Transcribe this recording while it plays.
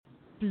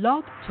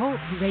Blog Talk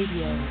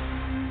Radio.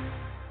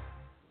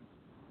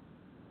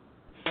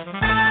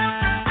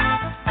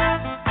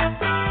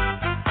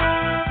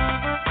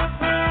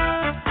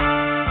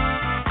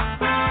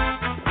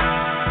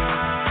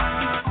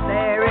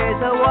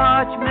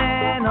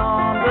 Watchman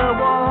on the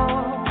wall,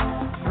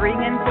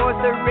 bringing forth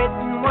the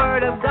written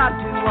word of God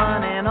to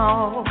one and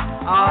all.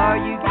 Are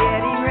you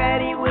getting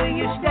ready? Will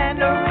you stand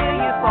or will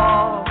you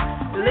fall?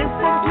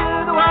 Listen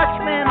to the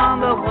watchman on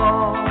the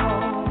wall.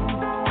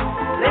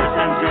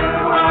 Listen to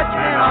the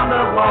watchman on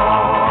the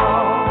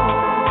wall.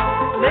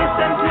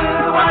 Listen to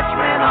the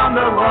watchman on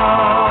the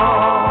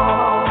wall.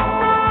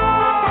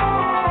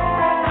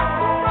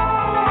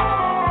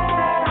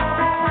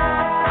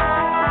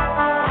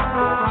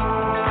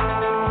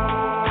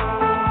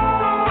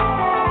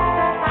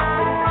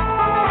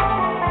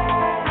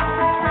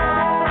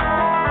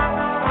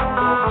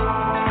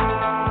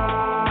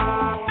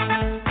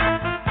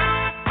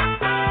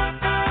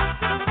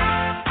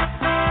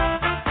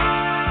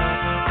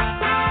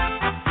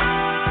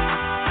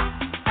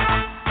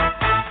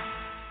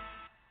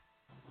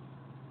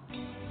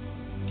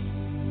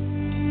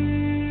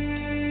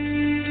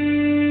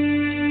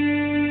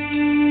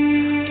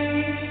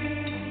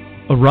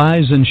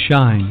 Arise and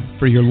shine,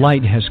 for your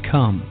light has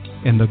come,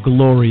 and the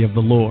glory of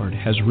the Lord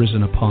has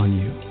risen upon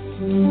you.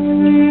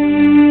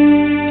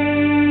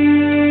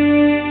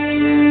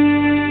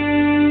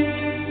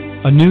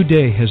 A new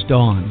day has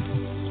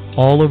dawned.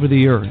 All over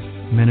the earth,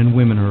 men and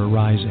women are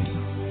arising.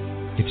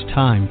 It's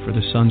time for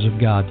the sons of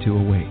God to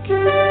awake.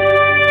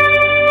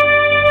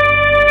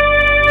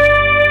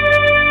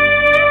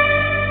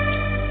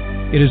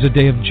 It is a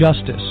day of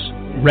justice,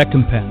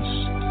 recompense,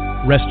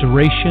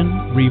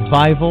 restoration,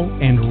 revival,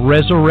 and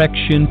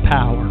resurrection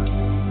power.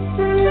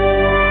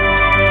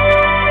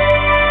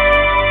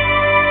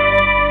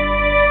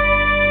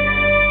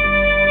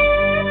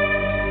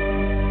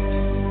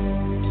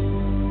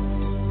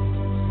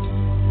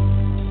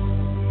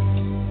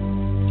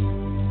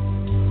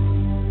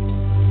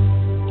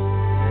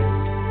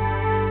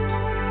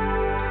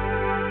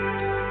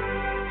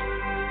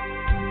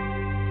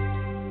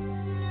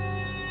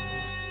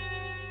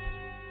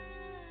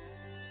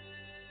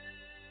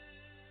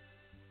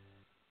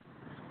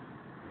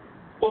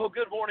 Well,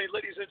 good morning,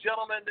 ladies and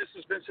gentlemen. This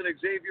is Vincent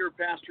Xavier,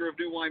 pastor of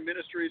New Wine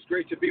Ministries.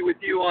 Great to be with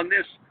you on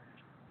this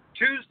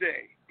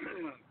Tuesday,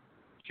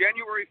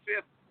 January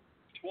 5th,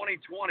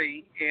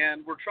 2020,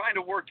 and we're trying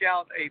to work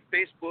out a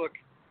Facebook,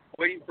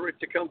 waiting for it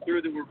to come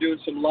through that we're doing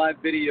some live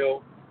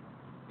video,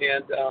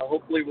 and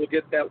hopefully we'll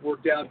get that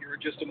worked out here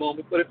in just a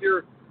moment. But if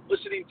you're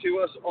listening to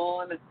us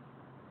on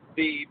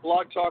the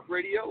Blog Talk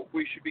Radio,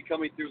 we should be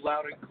coming through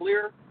loud and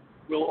clear.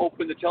 We'll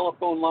open the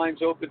telephone lines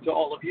open to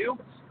all of you.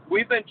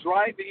 We've been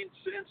driving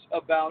since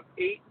about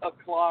 8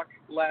 o'clock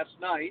last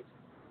night.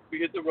 We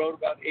hit the road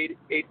about 8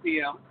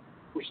 p.m.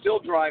 We're still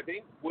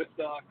driving with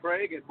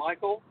Craig and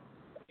Michael,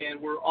 and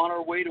we're on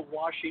our way to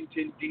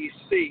Washington,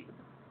 D.C.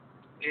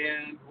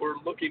 And we're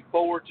looking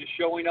forward to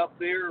showing up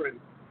there. And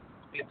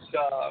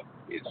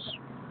it's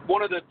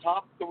one of the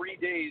top 3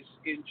 days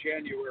in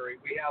January.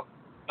 We have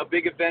a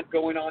big event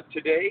going on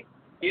today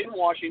in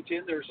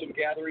Washington. There are some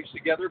gatherings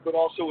together, but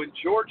also in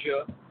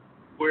Georgia,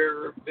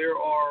 where there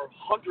are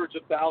hundreds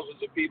of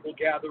thousands of people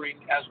gathering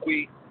as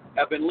we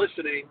have been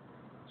listening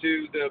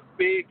to the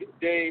big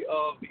day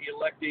of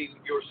electing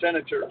your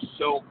senators.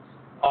 So,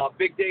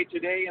 big day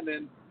today, and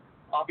then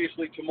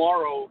obviously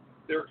tomorrow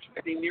they're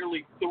expecting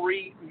nearly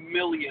 3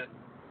 million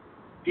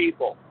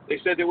people. They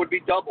said there would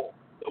be double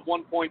the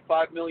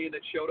 1.5 million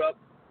that showed up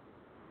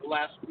the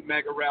last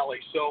mega rally.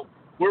 So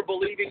we're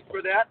believing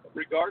for that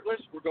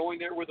regardless. We're going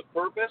there with a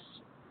purpose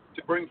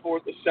to bring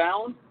forth the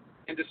sound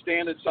and to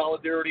stand in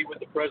solidarity with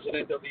the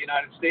President of the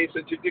United States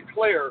and to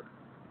declare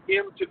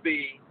him to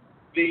be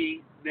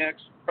the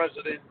next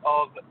President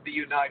of the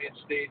United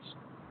States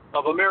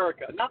of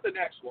America. Not the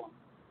next one,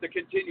 the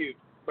continued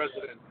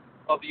President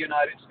of the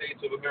United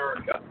States of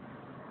America.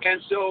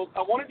 And so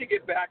I wanted to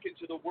get back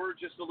into the Word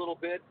just a little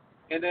bit,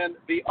 and then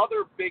the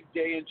other big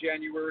day in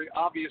January,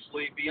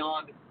 obviously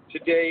beyond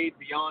today,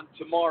 beyond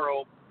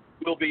tomorrow,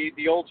 will be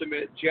the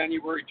ultimate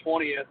January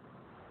 20th.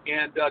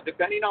 And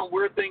depending on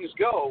where things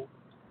go,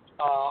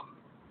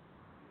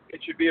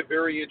 it should be a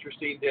very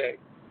interesting day.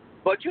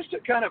 But just to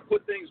kind of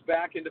put things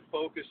back into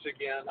focus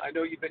again, I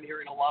know you've been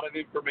hearing a lot of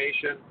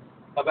information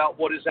about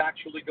what is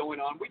actually going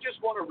on. We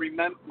just want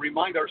to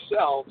remind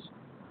ourselves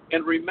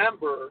and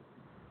remember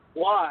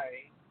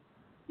why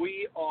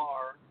we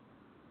are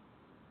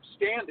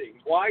standing,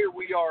 why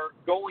we are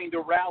going to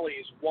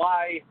rallies,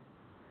 why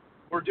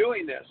we're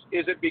doing this.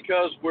 Is it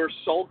because we're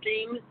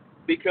sulking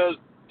because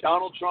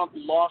Donald Trump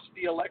lost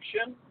the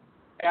election?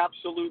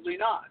 Absolutely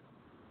not.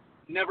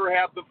 Never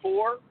have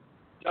before.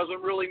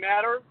 Doesn't really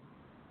matter.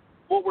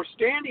 What we're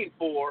standing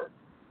for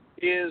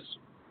is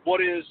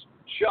what is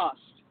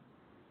just.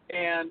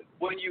 And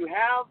when you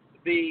have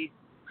the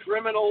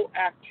criminal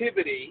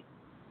activity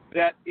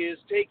that is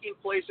taking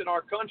place in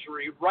our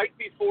country right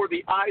before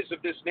the eyes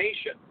of this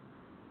nation,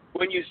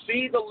 when you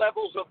see the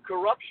levels of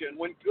corruption,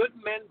 when good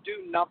men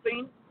do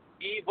nothing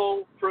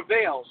evil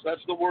prevails.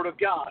 That's the word of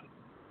God.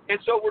 And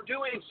so we're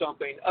doing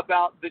something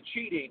about the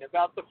cheating,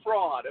 about the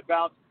fraud,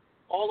 about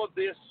all of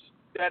this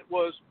that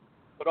was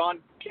put on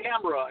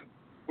camera.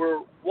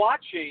 We're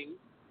watching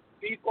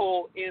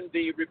people in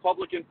the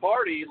Republican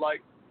Party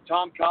like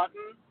Tom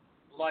Cotton,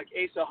 like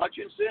Asa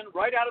Hutchinson,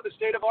 right out of the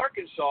state of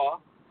Arkansas.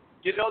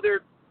 You know,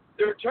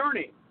 they're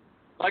turning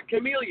like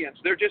chameleons.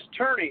 They're just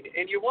turning,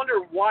 and you wonder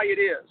why it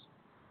is.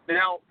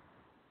 Now,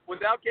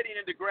 without getting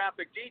into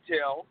graphic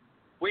detail,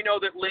 we know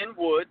that Lynn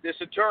Wood, this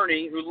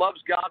attorney who loves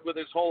God with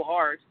his whole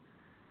heart,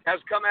 has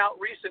come out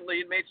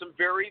recently and made some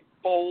very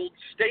bold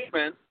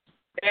statements.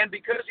 And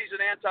because he's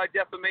an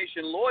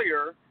anti-defamation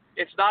lawyer,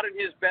 it's not in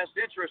his best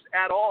interest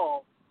at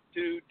all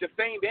to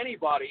defame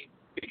anybody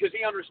because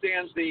he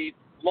understands the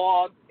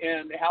law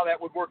and how that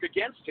would work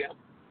against him.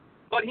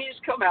 But he's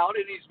come out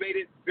and he's made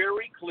it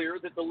very clear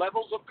that the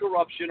levels of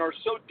corruption are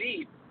so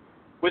deep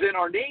within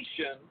our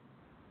nation,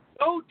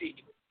 so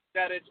deep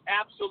that it's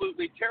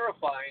absolutely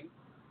terrifying,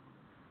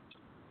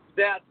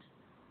 that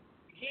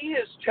he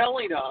is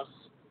telling us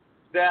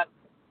that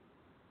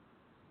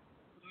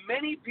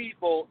many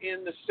people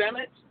in the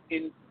Senate,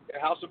 in the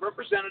House of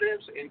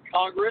Representatives, in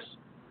Congress,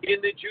 in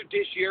the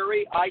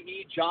judiciary,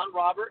 i.e. John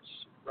Roberts,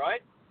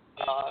 right,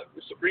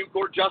 the Supreme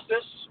Court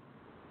Justice,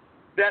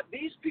 that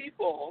these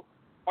people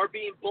are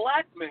being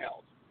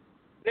blackmailed.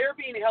 They're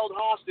being held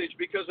hostage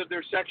because of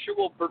their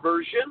sexual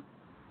perversion,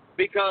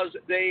 because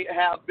they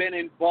have been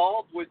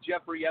involved with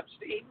Jeffrey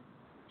Epstein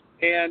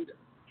and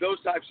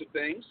those types of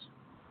things.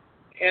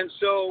 And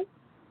so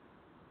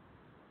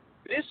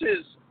this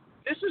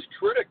is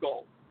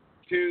critical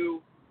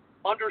to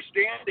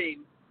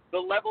understanding the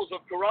levels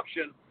of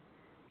corruption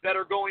that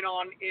are going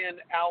on in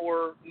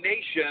our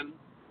nation.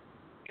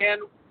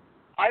 And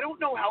I don't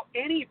know how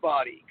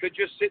anybody could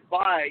just sit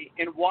by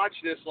and watch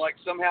this like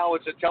somehow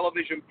it's a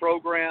television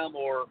program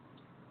or,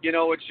 you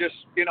know, it's just,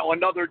 you know,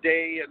 another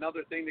day,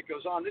 another thing that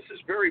goes on. This is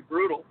very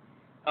brutal.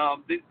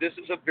 This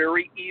is a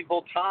very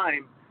evil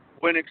time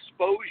when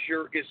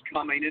exposure is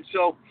coming. And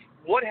so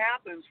what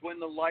happens when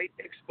the light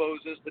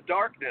exposes the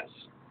darkness?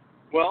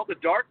 Well, the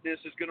darkness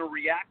is going to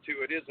react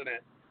to it, isn't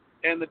it?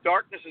 And the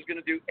darkness is going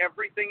to do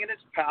everything in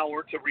its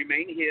power to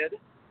remain hid.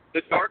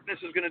 The darkness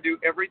is going to do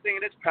everything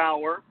in its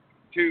power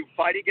to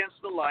fight against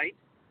the light.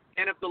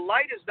 And if the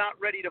light is not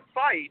ready to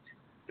fight,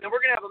 then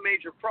we're going to have a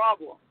major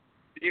problem.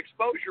 The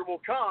exposure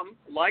will come,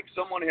 like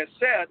someone has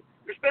said,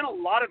 there's been a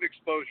lot of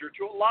exposure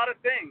to a lot of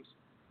things,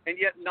 and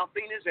yet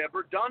nothing is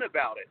ever done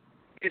about it.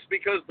 It's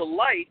because the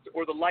light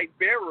or the light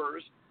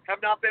bearers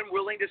have not been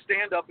willing to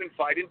stand up and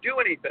fight and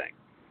do anything.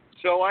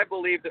 So I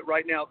believe that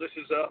right now this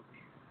is a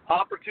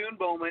opportune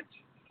moment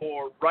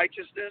for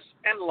righteousness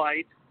and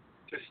light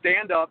to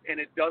stand up, and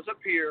it does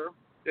appear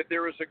that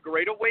there is a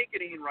great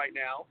awakening right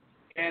now,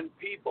 and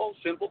people,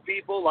 simple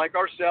people like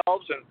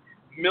ourselves and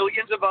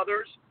millions of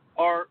others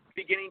are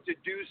beginning to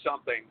do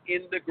something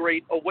in the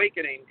great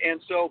awakening.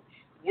 And so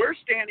we're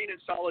standing in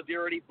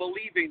solidarity,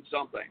 believing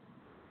something.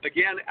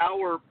 Again,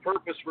 our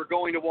purpose for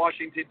going to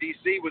Washington,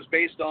 D.C. was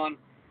based on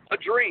a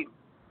dream.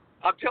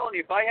 I'm telling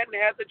you, if I hadn't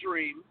had the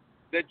dream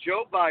that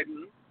Joe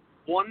Biden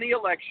won the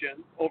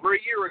election over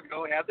a year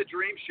ago, had the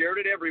dream, shared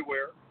it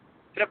everywhere,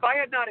 and if I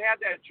had not had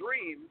that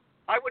dream,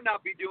 I would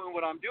not be doing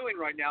what I'm doing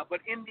right now.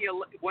 But in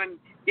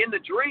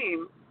the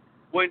dream,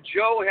 when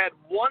Joe had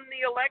won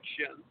the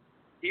election,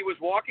 he was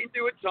walking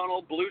through a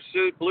tunnel, blue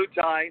suit, blue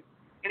tie,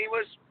 and he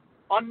was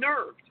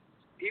unnerved.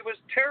 He was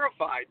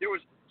terrified. There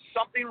was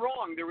something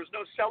wrong. There was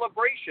no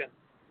celebration.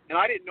 And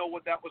I didn't know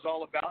what that was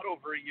all about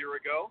over a year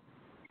ago.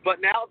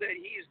 But now that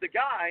he's the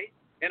guy,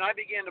 and I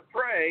began to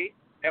pray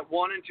at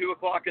 1 and 2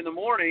 o'clock in the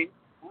morning,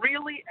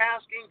 really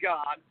asking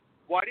God,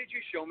 why did you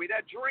show me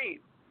that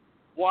dream?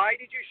 Why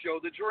did you show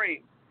the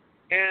dream?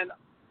 And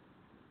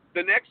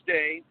the next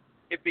day,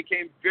 it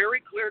became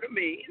very clear to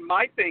me in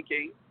my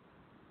thinking,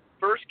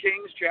 1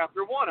 Kings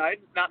chapter 1. I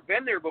had not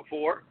been there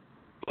before,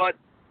 but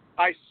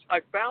I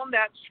found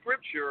that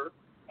scripture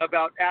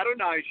about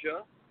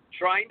Adonijah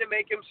trying to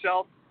make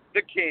himself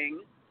the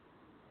king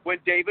when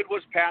David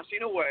was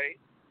passing away,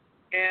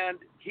 and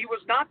he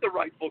was not the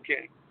rightful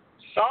king.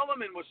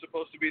 Solomon was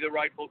supposed to be the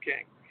rightful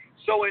king.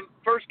 So in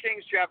 1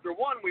 Kings chapter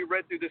 1, we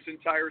read through this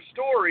entire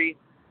story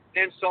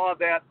and saw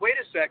that, wait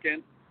a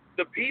second,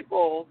 the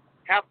people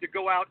have to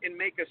go out and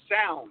make a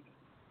sound.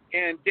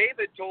 And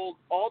David told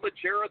all the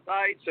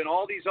Cherethites and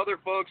all these other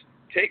folks,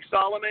 take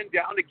Solomon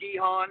down to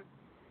Gihon,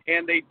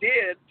 and they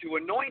did to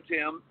anoint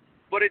him,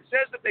 but it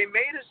says that they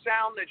made a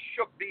sound that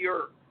shook the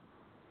earth.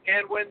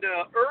 And when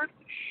the earth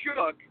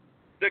shook,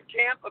 the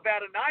camp of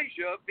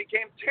Adonijah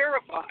became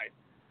terrified.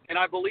 And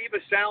I believe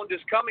a sound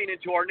is coming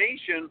into our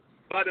nation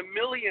by the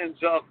millions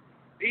of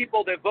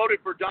people that voted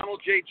for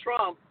Donald J.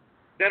 Trump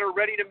that are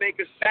ready to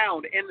make a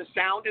sound, and the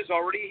sound is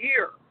already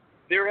here.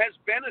 There has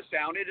been a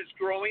sound. It is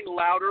growing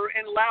louder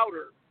and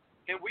louder.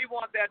 And we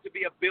want that to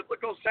be a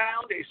biblical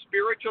sound, a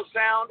spiritual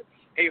sound,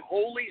 a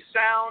holy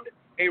sound,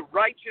 a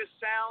righteous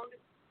sound,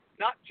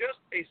 not just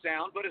a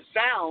sound, but a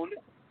sound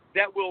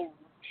that will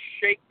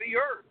shake the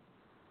earth.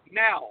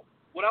 Now,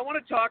 what I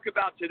want to talk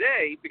about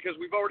today, because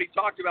we've already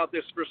talked about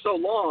this for so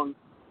long,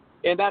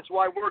 and that's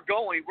why we're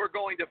going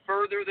to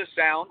further the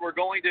sound. We're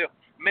going to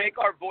make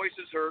our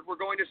voices heard. We're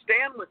going to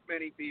stand with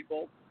many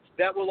people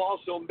that will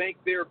also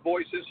make their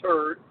voices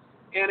heard.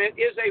 And it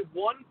is a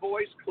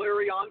one-voice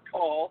clarion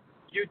call.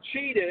 You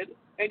cheated,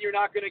 and you're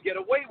not going to get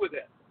away with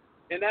it.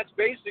 And that's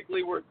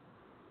basically where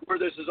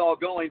this is all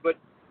going. But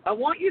I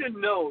want you to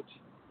note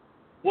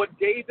what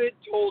David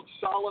told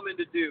Solomon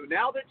to do.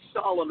 Now that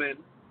Solomon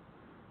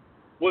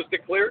was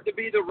declared to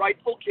be the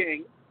rightful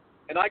king,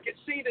 and I could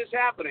see this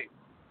happening,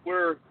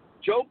 where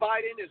Joe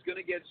Biden is going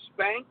to get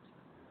spanked,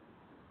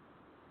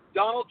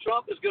 Donald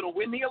Trump is going to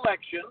win the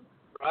election,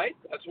 right?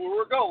 That's where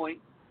we're going.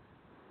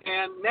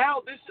 And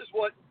now this is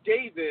what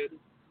David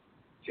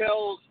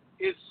tells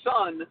his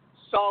son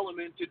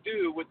Solomon to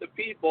do with the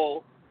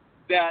people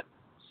that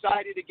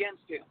sided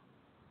against him.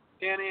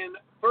 And in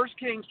 1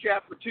 Kings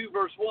chapter 2,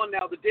 verse 1,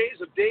 now the days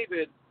of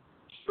David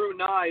drew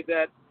nigh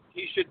that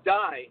he should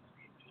die.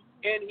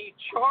 And he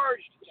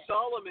charged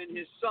Solomon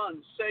his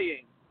son,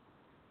 saying,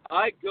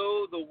 I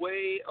go the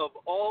way of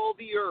all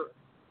the earth.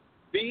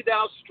 Be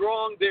thou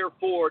strong,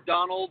 therefore,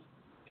 Donald,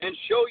 and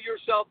show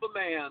yourself a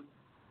man,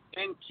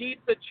 and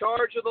keep the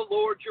charge of the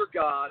Lord your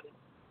God,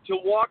 to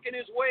walk in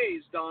his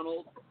ways,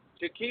 Donald,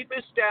 to keep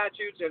his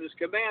statutes and his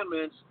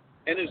commandments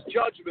and his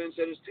judgments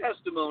and his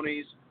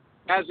testimonies,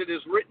 as it is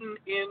written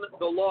in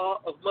the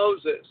law of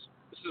Moses.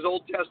 This is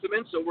Old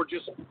Testament, so we're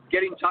just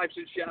getting types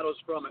and shadows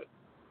from it.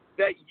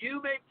 That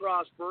you may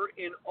prosper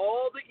in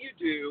all that you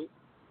do,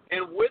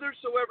 and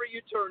whithersoever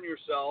you turn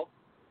yourself,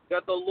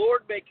 that the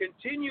Lord may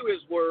continue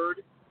his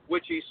word,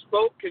 which he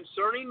spoke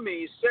concerning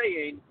me,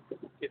 saying,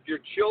 if your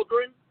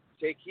children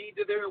take heed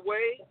to their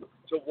way,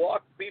 to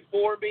walk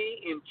before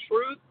me in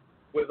truth,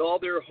 with all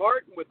their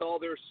heart and with all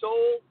their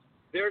soul,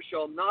 there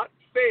shall not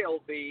fail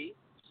thee,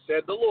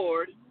 said the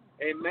Lord,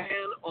 a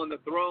man on the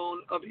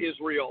throne of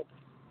Israel.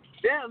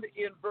 Then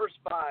in verse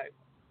 5,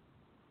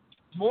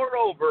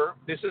 moreover,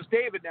 this is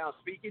David now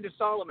speaking to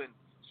Solomon.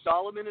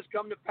 Solomon has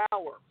come to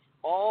power.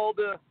 All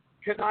the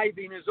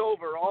conniving is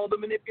over. All the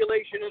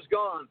manipulation is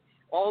gone.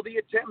 All the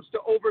attempts to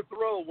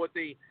overthrow what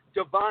the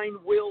divine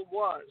will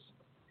was.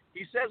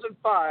 He says in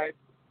 5,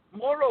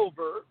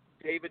 moreover,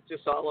 David to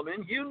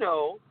Solomon, you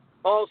know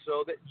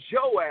also that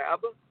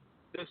Joab,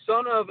 the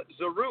son of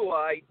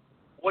Zeruiah,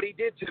 what he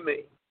did to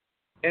me,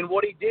 and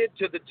what he did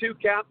to the two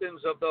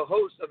captains of the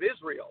host of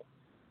Israel,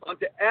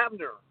 unto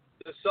Abner,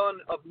 the son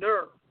of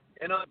Ner,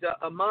 and unto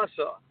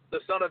Amasa, the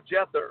son of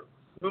Jether,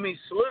 whom he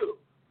slew,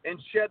 and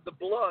shed the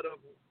blood of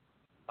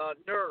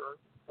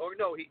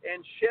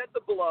shed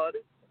the blood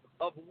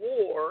of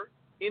war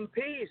in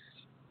peace,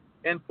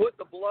 and put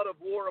the blood of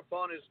war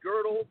upon his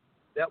girdle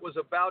that was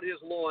about his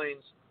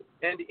loins,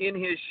 and in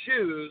his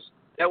shoes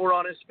that were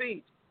on his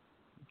feet.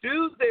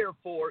 Do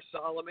therefore,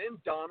 Solomon,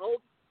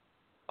 Donald,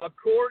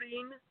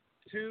 according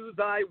to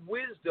thy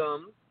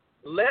wisdom,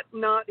 let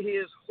not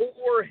his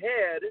whore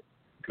head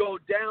go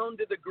down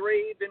to the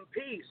grave in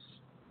peace.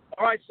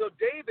 All right, so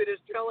David is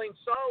telling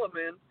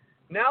Solomon,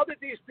 now that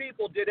these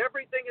people did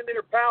everything in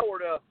their power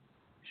to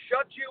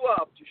shut you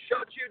up, to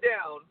shut you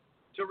down,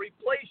 to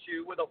replace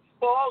you with a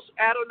false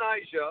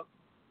Adonijah,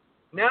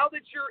 now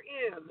that you're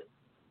in,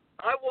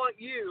 I want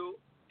you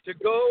to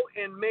go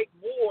and make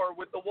war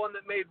with the one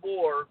that made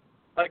war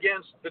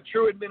against the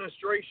true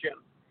administration.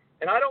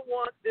 And I don't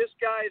want this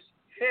guy's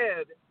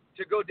head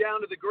to go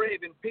down to the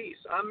grave in peace.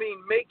 I mean,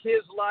 make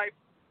his life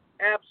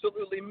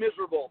absolutely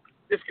miserable.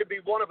 This could be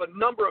one of a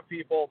number of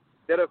people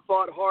that have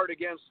fought hard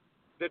against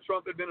the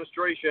Trump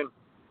administration.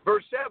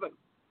 Verse 7,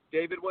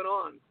 David went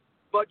on,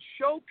 but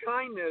show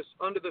kindness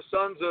unto the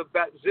sons of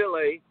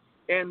Barzillai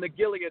and the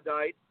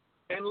Gileadite,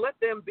 and let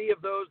them be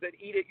of those that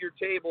eat at your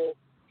table,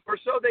 for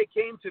so they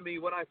came to me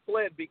when I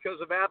fled because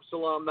of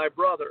Absalom thy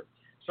brother.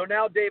 So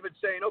now David's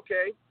saying,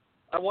 okay,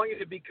 I want you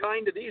to be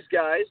kind to these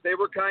guys. They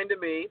were kind to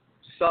me.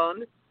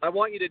 Son, I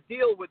want you to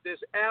deal with this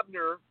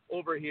Abner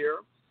over here.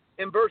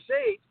 In verse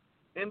 8,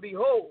 and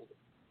behold,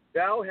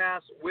 thou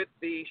hast with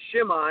thee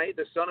Shimei,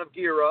 the son of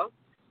Gera,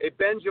 a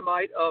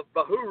Benjamite of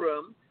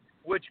Bahurim,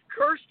 which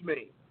cursed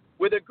me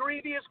with a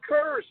grievous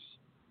curse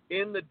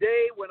in the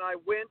day when I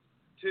went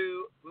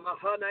to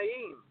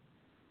Mahanaim.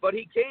 But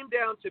he came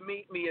down to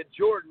meet me at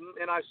Jordan,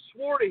 and I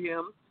swore to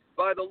him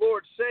by the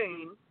Lord,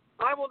 saying,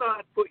 I will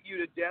not put you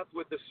to death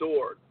with the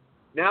sword.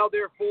 Now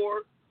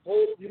therefore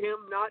hold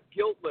him not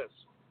guiltless,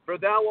 for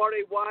thou art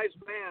a wise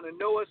man, and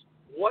knowest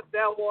what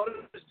thou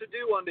oughtest to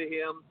do unto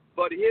him.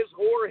 But his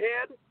whore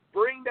head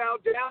bring thou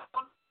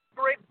down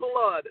great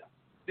blood.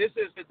 This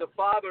is the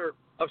father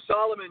of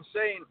Solomon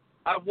saying,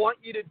 I want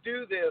you to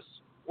do this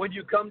when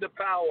you come to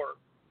power.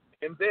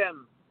 And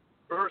then,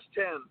 verse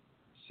 10,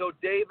 so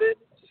David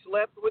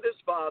slept with his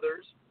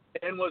fathers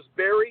and was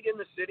buried in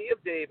the city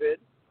of David.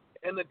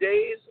 And the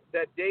days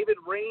that David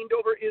reigned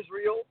over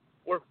Israel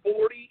were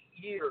 40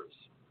 years.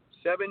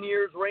 7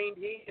 years reigned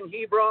he in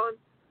Hebron,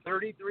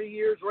 33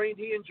 years reigned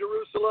he in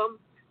Jerusalem.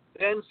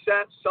 Then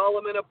sat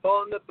Solomon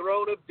upon the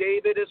throne of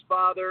David his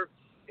father,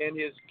 and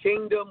his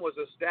kingdom was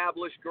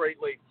established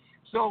greatly.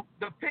 So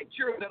the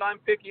picture that I'm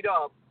picking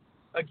up,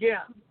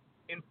 again,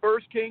 in 1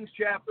 Kings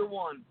chapter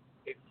 1,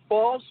 a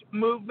false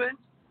movement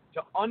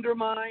to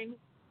undermine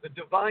the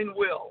divine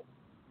will.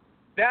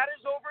 That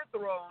is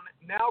overthrown.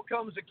 Now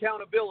comes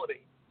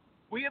accountability.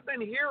 We have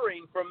been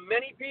hearing from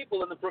many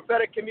people in the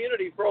prophetic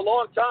community for a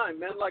long time,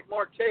 men like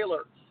Mark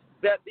Taylor,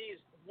 that these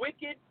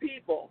wicked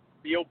people,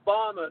 the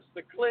Obamas,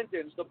 the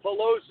Clintons, the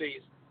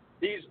Pelosi's,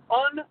 these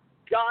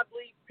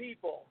ungodly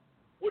people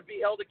would be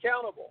held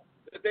accountable,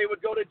 that they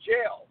would go to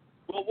jail.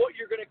 Well, what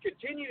you're going to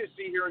continue to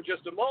see here in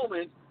just a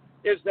moment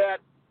is that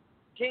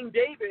King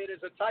David, as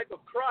a type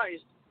of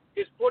Christ,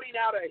 is putting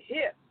out a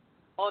hit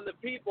on the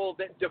people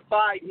that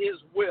defied his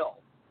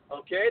will.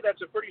 Okay,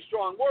 that's a pretty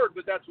strong word,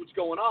 but that's what's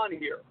going on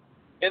here.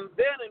 And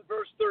then in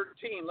verse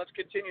 13, let's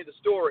continue the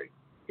story.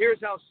 Here's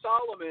how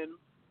Solomon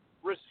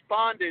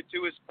responded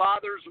to his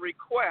father's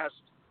request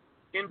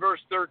in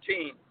verse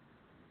 13.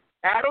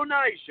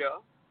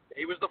 Adonijah,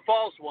 he was the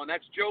false one,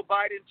 that's Joe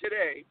Biden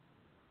today,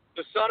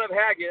 the son of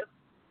Haggith,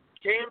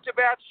 came to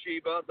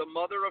Bathsheba, the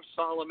mother of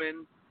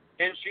Solomon,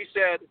 and she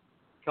said,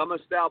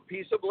 "Comest thou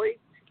peaceably?"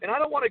 And I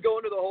don't want to go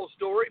into the whole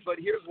story, but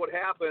here's what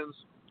happens.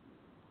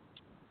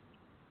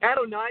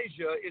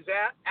 Adonijah is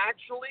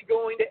actually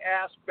going to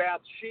ask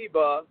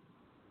Bathsheba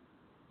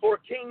for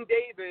King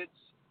David's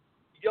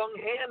young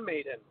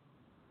handmaiden.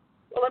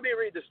 Well, let me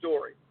read the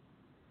story.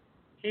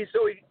 Here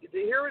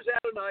is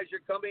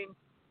Adonijah coming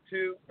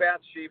to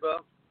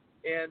Bathsheba,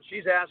 and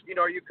she's asking,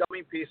 "Are you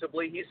coming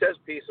peaceably?" He says,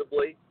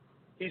 "Peaceably."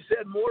 He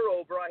said,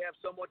 "Moreover, I have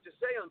somewhat to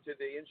say unto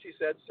thee." And she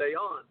said, "Say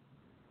on."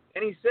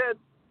 And he said,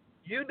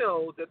 "You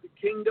know that the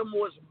kingdom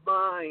was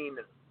mine,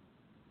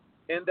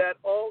 and that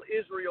all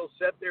Israel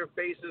set their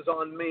faces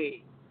on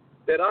me,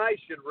 that I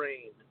should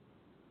reign.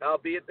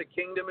 Howbeit the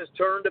kingdom is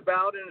turned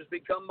about and has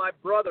become my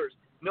brother's."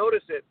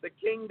 Notice it, the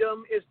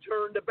kingdom is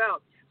turned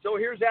about. So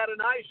here's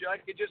Adonijah. I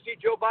could just see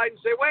Joe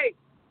Biden say, "Wait,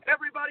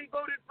 everybody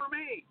voted for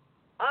me.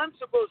 I'm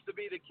supposed to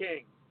be the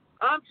king.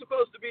 I'm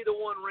supposed to be the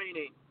one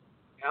reigning.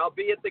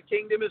 Howbeit the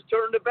kingdom is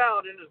turned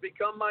about and has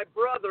become my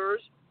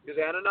brother's," because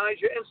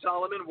Adonijah and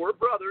Solomon were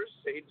brothers,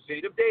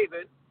 seed of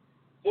David,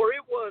 "for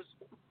it was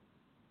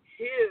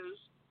his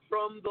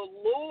from the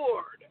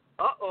Lord."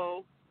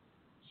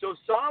 So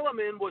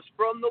Solomon was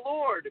from the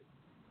Lord.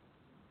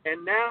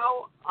 "And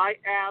now I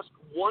ask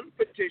one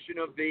petition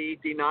of thee,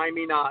 deny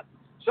me not."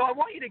 So I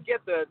want you to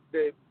get the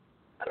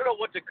I don't know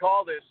what to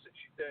call this,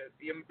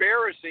 the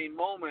embarrassing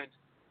moment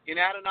in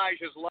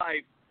Adonijah's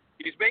life.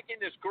 He's making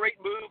this great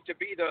move to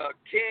be the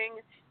king.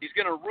 He's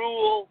going to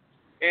rule,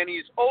 and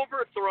he's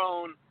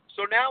overthrown.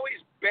 So now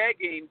he's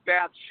begging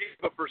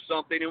Bathsheba for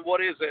something, and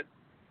what is it?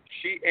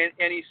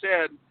 And he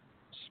said,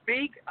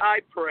 "Speak, I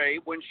pray."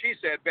 When she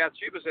said,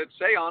 Bathsheba said,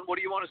 "Say on, what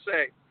do you want to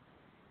say?"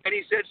 And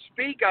he said,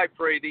 "Speak, I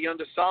pray thee,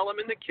 unto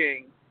Solomon the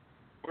king,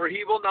 for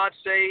he will not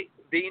say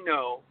thee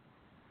no,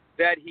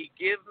 that he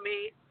give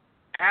me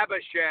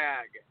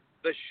Abishag,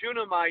 the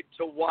Shunammite,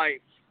 to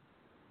wife."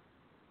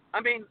 I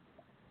mean,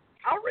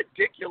 how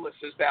ridiculous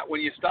is that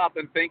when you stop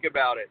and think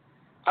about it?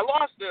 I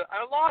lost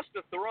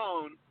the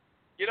throne.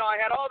 You know, I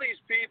had all these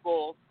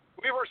people.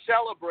 We were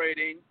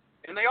celebrating,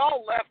 and they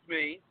all left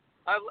me.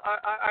 I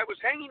was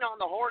hanging on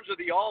the horns of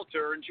the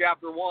altar in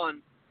chapter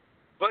 1.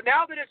 But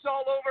now that it's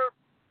all over,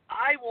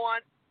 I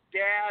want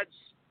Dad's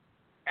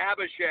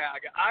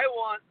Abishag. I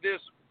want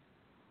this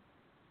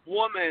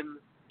woman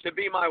to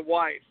be my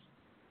wife.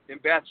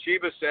 And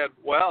Bathsheba said,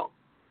 "Well,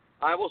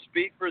 I will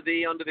speak for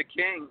thee unto the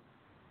king."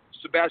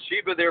 So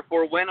Bathsheba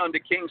therefore went unto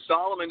King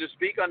Solomon to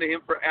speak unto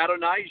him for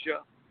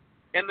Adonijah.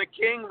 And the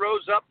king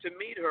rose up to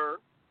meet her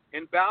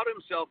and bowed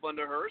himself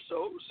unto her.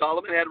 So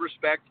Solomon had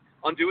respect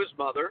unto his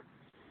mother,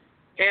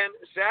 and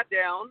sat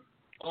down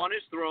on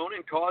his throne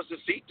and caused a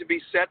seat to be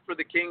set for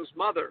the king's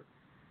mother.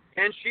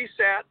 And she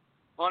sat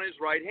on his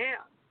right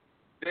hand.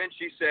 Then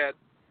she said,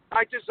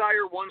 "I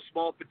desire one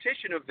small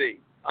petition of thee.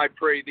 I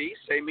pray thee,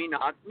 say me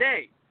not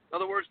nay." In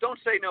other words, don't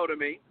say no to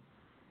me.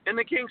 And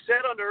the king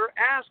said unto her,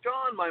 "Ask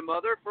on, my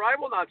mother, for I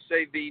will not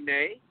say thee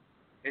nay."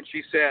 And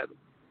she said,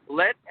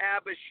 "Let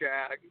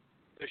Abishag,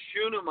 the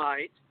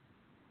Shunammite,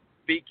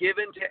 be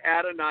given to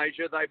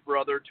Adonijah thy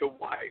brother to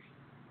wife."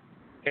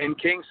 And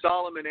King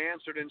Solomon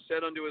answered and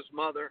said unto his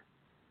mother,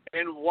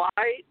 "And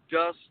why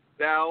dost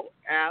thou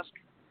ask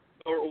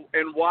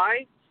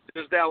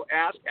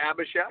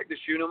Abishag the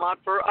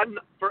Shunammite for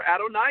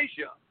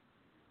Adonijah?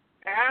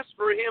 Ask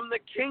for him the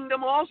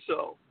kingdom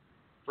also,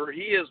 for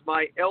he is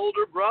my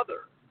elder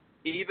brother,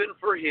 even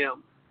for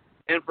him,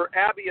 and for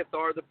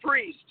Abiathar the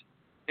priest,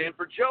 and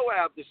for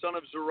Joab the son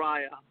of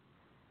Zeruiah."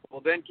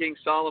 Well, then King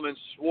Solomon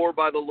swore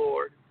by the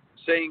Lord,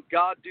 saying,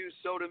 "God do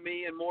so to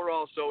me, and more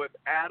also, if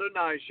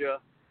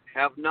Adonijah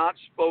have not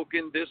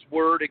spoken this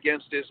word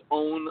against his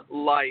own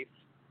life.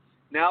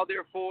 Now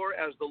therefore,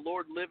 as the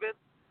Lord liveth,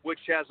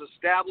 which has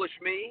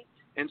established me,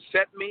 and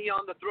set me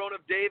on the throne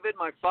of David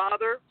my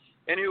father,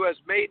 and who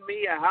has made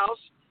me a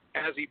house,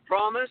 as he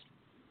promised,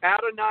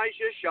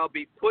 Adonijah shall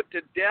be put to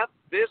death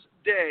this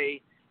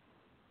day."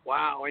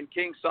 Wow. And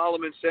King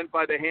Solomon sent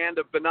by the hand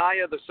of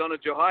Benaiah the son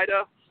of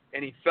Jehoiada,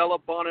 and he fell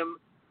upon him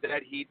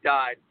that he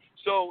died.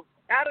 So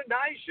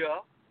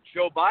Adonijah,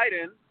 Joe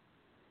Biden,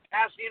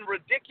 asking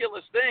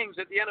ridiculous things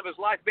at the end of his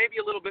life, maybe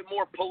a little bit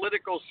more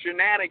political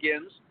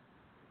shenanigans.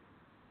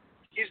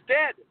 He's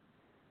dead.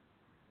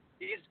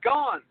 He's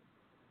gone.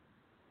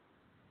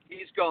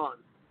 He's gone.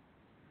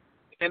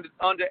 And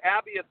unto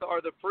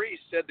Abiathar the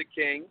priest said the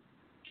king,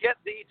 get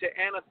thee to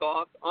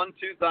Anathoth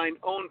unto thine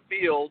own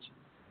fields,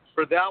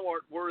 for thou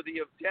art worthy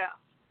of death.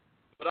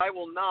 But I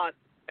will not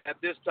at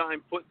this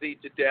time put thee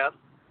to death,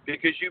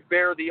 because you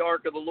bear the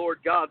ark of the Lord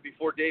God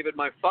before David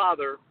my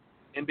father,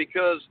 and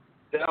because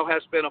thou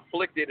hast been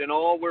afflicted, and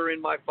all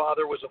wherein my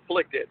father was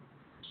afflicted.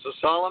 So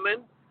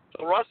Solomon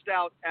thrust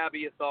out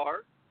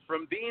Abiathar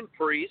from being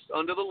priest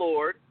unto the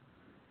Lord,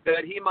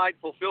 that he might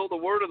fulfill the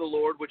word of the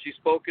Lord which he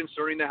spoke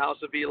concerning the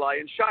house of Eli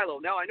and Shiloh.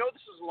 Now, I know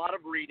this is a lot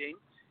of reading,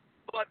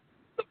 but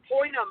the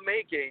point I'm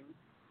making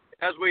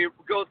as we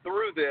go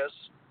through this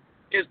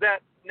is that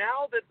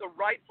now that the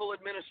rightful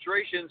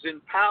administration's in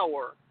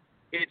power,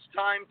 it's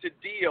time to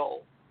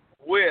deal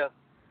with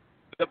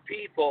the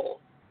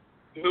people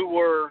who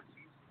were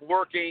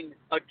working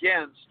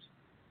against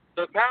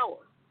the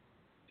power.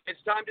 It's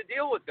time to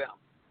deal with them.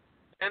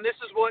 And this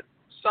is what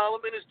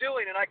Solomon is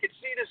doing. And I could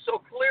see this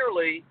so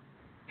clearly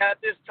at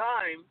this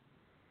time,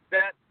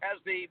 that as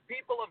the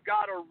people of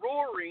God are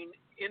roaring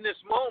in this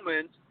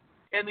moment,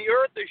 and the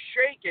earth is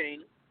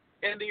shaking,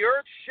 and the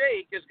earth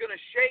shake is going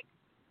to shake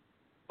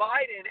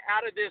Biden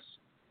out of this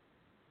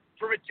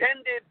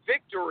pretended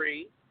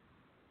victory,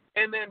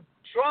 and then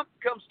Trump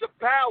comes to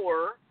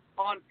power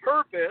on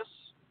purpose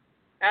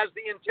as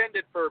the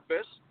intended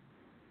purpose,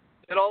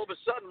 and all of a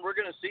sudden we're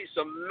going to see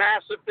some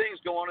massive things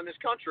go on in this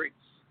country.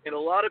 And a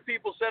lot of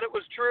people said it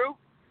was true.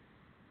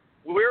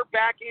 We're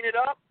backing it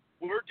up.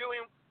 We're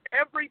doing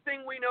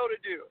everything we know to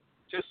do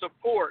to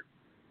support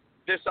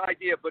this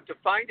idea, but to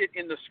find it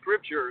in the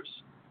scriptures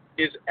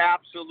is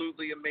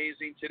absolutely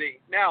amazing today.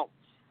 Now,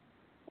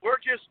 we're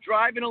just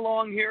driving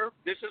along here.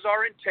 This is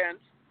our intent.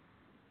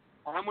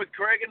 I'm with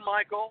Craig and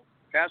Michael,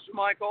 Pastor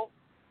Michael.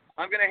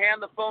 I'm going to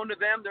hand the phone to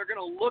them. They're going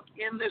to look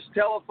in this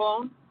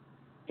telephone,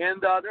 and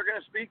they're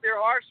going to speak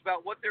their hearts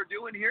about what they're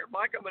doing here.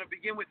 Mike, I'm going to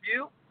begin with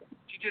you.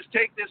 You just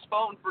take this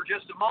phone for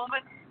just a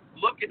moment,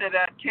 look into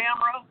that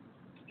camera,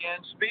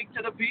 and speak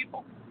to the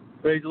people.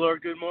 Praise the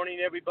Lord. Good morning,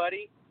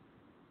 everybody.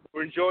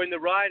 We're enjoying the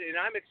ride, and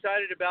I'm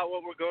excited about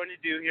what we're going to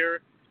do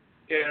here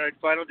in our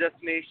final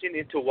destination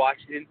into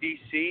Washington,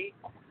 D.C.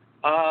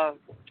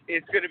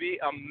 It's going to be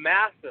a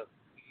massive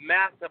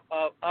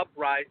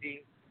uprising,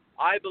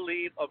 I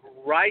believe, of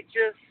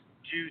righteous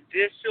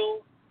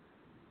judicial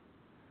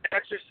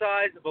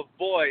exercise of a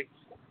voice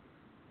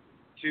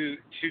to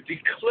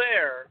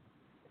declare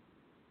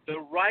the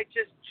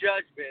righteous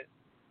judgment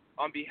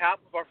on behalf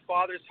of our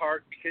Father's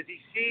heart, because he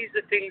sees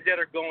the things that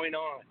are going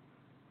on.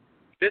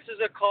 This is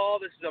a call.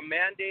 This is a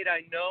mandate.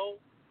 I know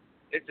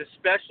it's a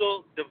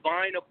special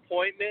divine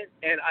appointment,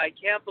 and I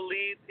can't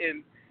believe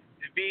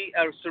to be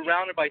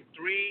surrounded by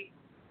 3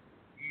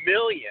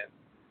 million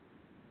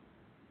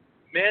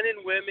men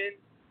and women,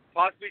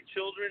 possibly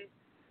children,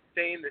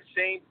 saying the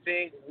same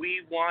thing.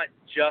 We want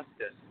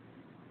justice.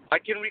 I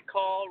can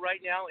recall right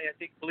now, and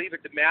I believe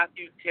it's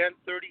Matthew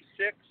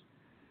 10:36.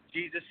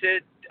 Jesus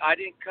said, I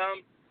didn't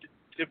come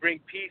to bring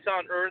peace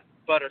on earth,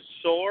 but a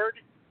sword.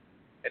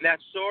 And that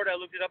sword, I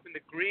looked it up in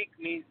the Greek,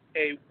 means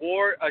a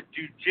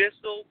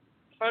judicial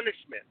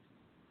punishment.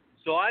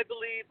 So I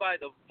believe by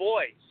the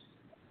voice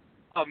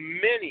of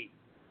many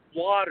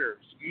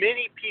waters,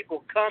 many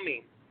people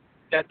coming,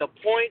 that the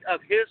point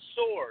of his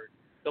sword,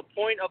 the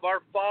point of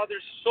our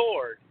Father's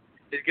sword,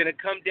 is going to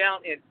come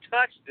down and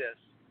touch this.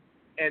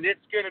 And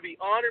it's going to be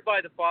honored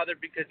by the Father,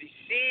 because he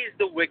sees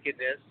the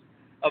wickedness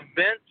of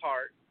men's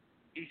heart.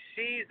 He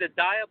sees the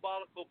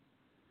diabolical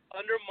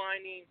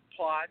undermining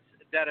plots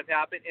that have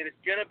happened, and it's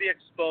going to be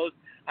exposed.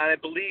 And I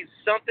believe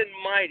something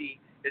mighty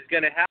is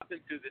going to happen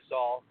through this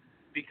all,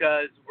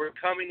 because we're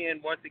coming in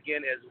once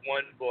again as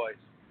one voice.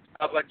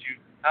 How about you?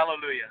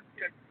 Hallelujah.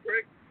 Okay,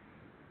 great.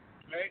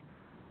 Okay.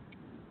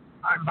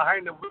 I'm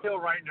behind the wheel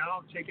right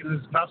now, taking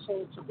this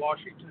vessel to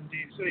Washington,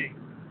 D.C.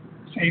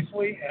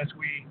 safely as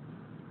we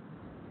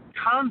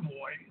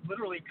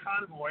literally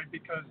convoy,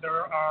 because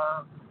there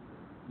are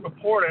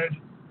reported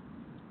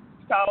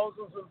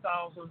thousands and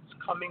thousands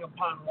coming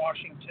upon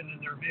Washington in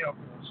their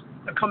vehicles.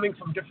 They're coming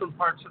from different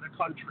parts of the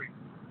country.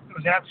 There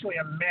was actually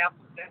a map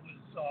that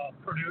was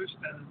produced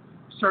and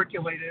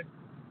circulated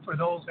for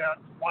those that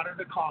wanted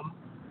to come.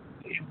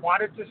 They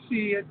wanted to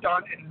see it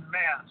done in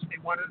mass. They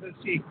wanted to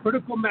see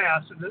critical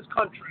mass in this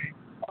country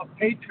of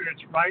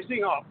patriots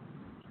rising up,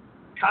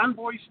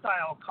 convoy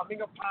style,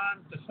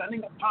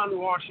 descending upon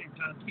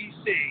Washington,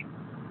 D.C.,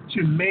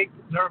 to make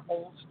their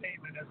bold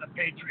statement as a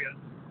patriot.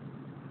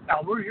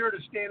 Now, we're here to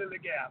stand in the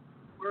gap.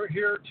 We're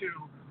here to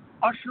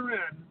usher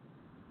in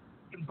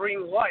and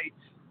bring light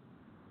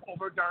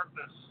over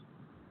darkness.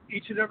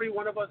 Each and every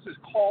one of us is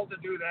called to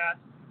do that.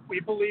 We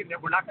believe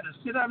that we're not going to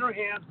sit on our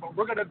hands, but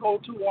we're going to go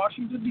to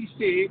Washington,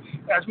 D.C.,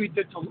 as we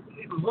did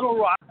in Little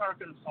Rock,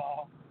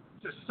 Arkansas,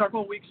 just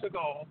several weeks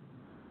ago,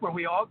 where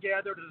we all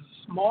gathered as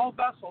a small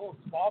vessel,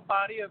 a small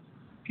body of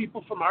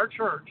people from our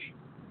church,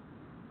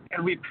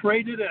 and we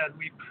prayed it in.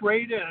 We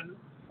prayed in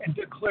and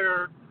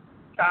declared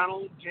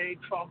Donald J.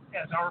 Trump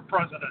as our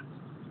president,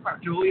 our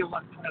duly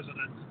elected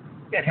president,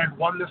 that had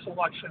won this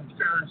election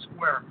fair and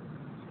square.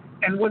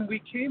 And when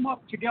we came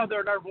up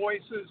together in our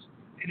voices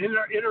and in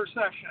our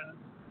intercession,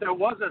 there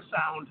was a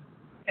sound,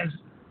 as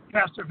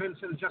Pastor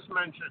Vincent just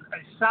mentioned.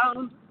 A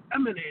sound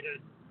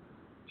emanated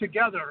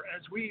together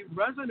as we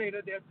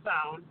resonated that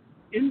sound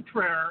in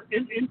prayer,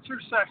 in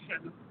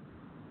intercession,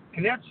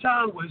 and that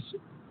sound was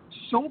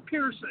so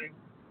piercing,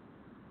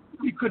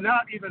 we could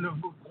not even have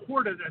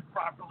recorded it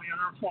properly on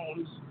our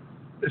phones.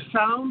 The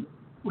sound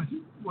was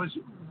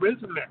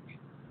rhythmic.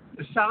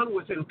 The sound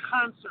was in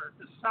concert.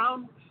 The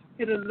sound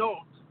hit a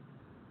note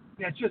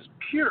that just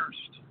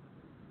pierced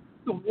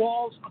the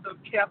walls of the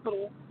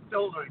Capitol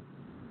building.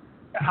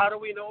 And how do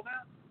we know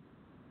that?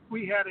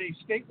 We had a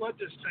state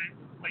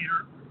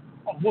legislator,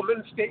 a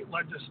woman state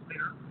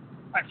legislator.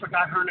 I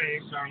forgot her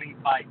name.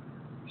 Charlene Fight.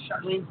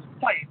 Charlene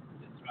Fight.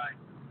 That's right.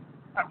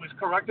 I was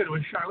corrected. It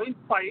was Charlene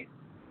Fight.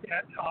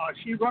 That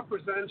she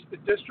represents the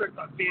district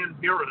of Van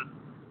Buren,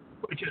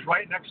 which is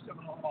right next to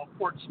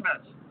Fort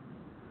Smith.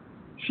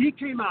 She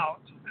came out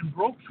and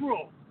broke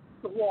through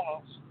the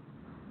walls.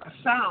 A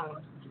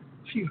sound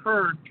she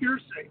heard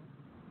piercing.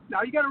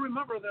 Now you got to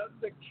remember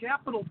that the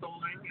Capitol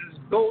building is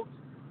built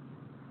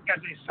as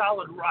a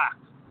solid rock,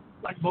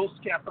 like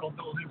most Capitol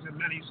buildings in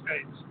many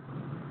states.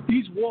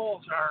 These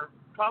walls are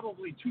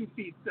probably 2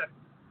 feet thick,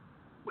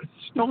 with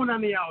stone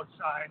on the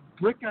outside,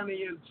 brick on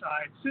the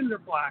inside, cinder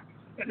block,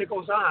 and it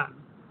goes on.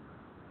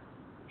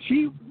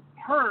 She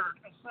heard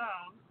a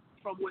sound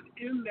from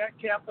within that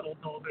Capitol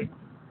building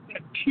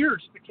that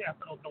pierced the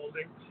Capitol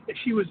building, and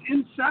she was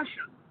in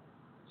session.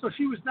 So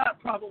she was not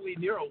probably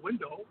near a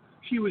window.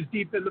 She was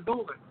deep in the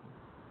building.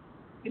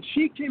 And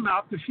she came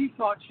out because she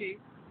thought she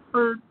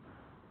heard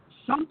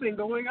something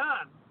going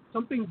on.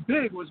 Something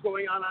big was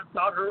going on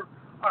outside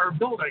our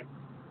building,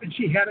 and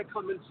she had to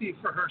come and see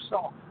for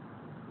herself.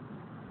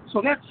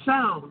 So that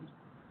sound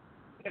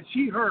that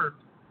she heard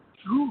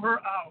drew her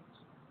out,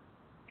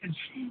 and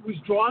she was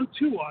drawn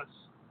to us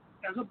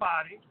as a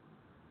body,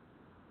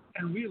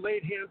 and we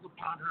laid hands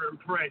upon her and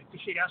prayed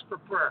because she asked for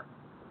prayer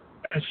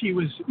as she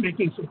was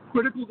making some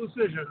critical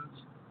decisions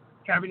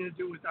having to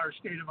do with our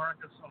state of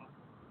Arkansas.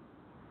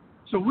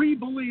 So we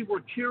believe we're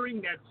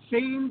carrying that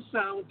same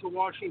sound to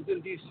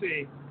Washington,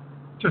 D.C.,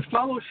 to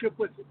fellowship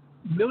with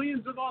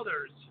millions of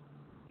others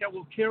that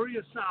will carry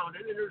a sound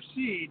and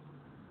intercede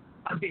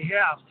on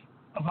behalf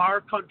of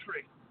our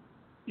country,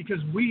 because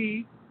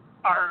we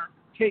are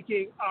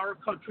taking our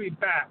country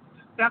back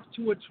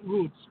to its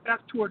roots, back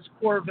to its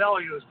core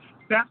values,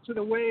 back to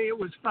the way it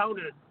was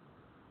founded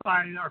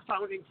by our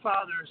founding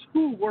fathers,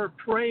 who were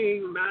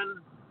praying men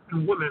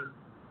and women.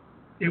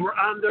 They were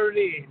on their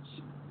knees,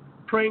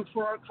 praying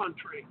for our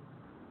country.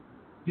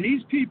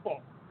 These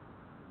people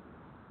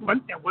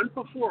that went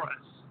before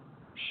us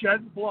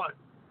shed blood.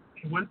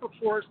 They went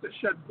before us to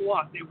shed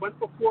blood. They went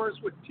before us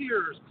with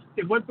tears.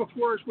 They went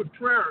before us with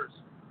prayers.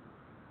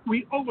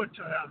 We owe it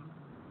to them.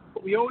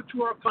 But we owe it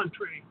to our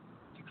country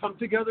to come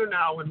together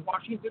now in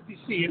Washington,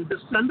 D.C. and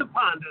descend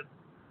upon it.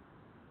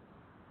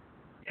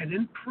 And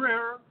in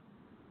prayer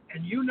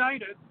and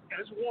united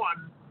as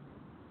one,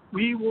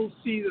 we will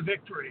see the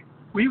victory.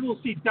 We will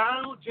see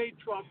Donald J.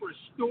 Trump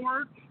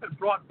restored and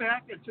brought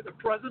back into the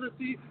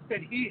presidency that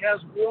he has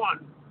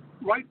won,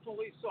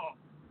 rightfully so.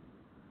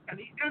 And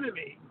the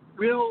enemy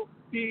will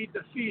be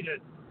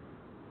defeated.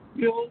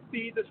 Will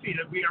be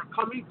defeated. We are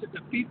coming to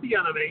defeat the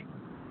enemy,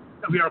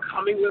 and we are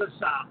coming with a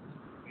sound.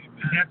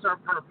 And that's our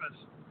purpose.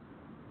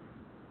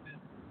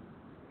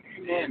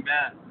 Amen.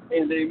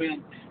 And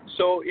amen.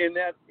 So in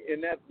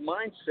that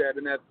mindset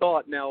and that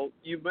thought, now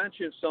you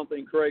mentioned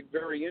something, Craig,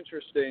 very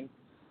interesting,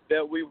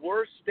 that we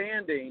were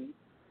standing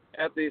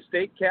at the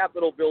state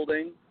capitol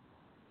building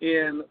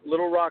in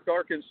Little Rock,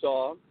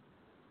 Arkansas,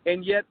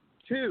 and yet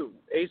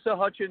Asa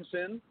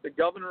Hutchinson, the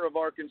governor of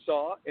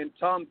Arkansas, and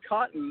Tom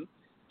Cotton,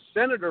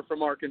 senator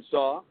from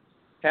Arkansas,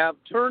 have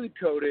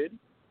turncoated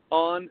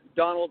on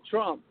Donald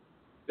Trump.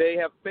 They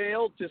have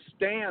failed to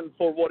stand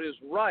for what is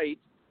right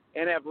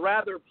and have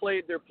rather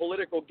played their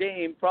political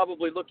game,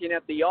 probably looking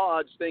at the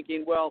odds,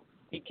 thinking, well,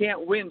 he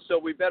can't win, so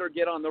we better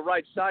get on the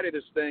right side of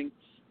this thing.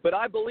 But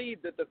I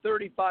believe that the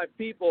 35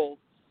 people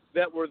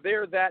that were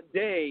there that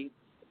day,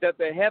 that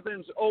the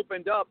heavens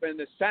opened up and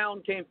the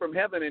sound came from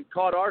heaven and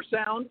caught our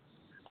sound,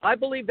 I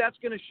believe that's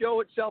going to show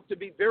itself to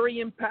be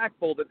very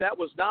impactful, that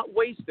was not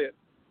wasted,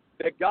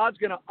 that God's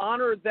going to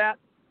honor that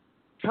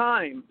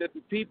time that the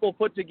people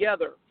put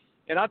together.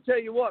 And I'll tell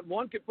you what,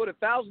 one could put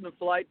 1,000 in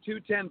flight,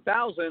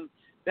 10,000.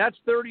 That's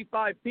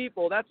 35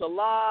 people. That's a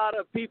lot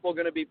of people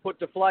going to be put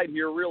to flight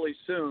here really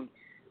soon.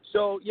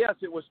 So, yes,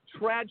 it was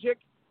tragic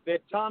that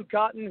Tom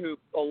Cotton, who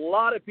a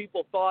lot of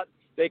people thought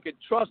they could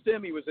trust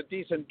him, he was a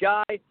decent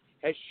guy,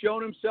 has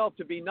shown himself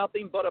to be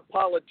nothing but a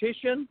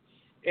politician.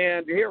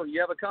 And here,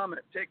 you have a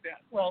comment. Take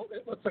that. Well,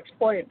 let's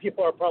explain.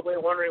 People are probably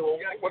wondering, well,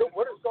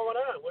 what is going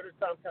on? What is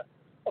Tom Cotton?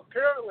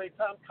 Apparently,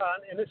 Tom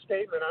Cotton, in a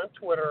statement on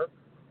Twitter,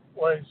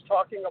 was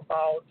talking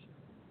about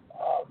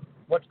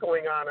what's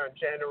going on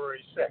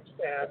January 6th.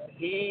 And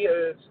he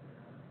is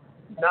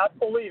not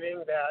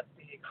believing that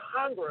the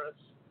Congress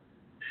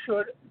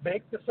should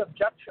make this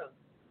objection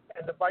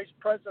and the Vice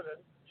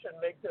President should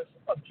make this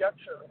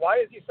objection. Why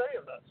is he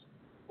saying this?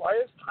 Why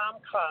is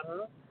Tom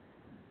Cotton,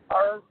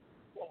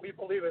 what we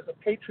believe is a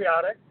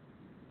patriotic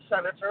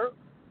senator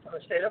from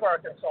the state of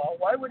Arkansas,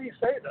 why would he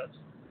say this?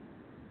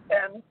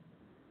 And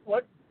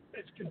what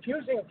is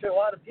confusing to a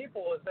lot of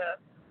people is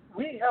that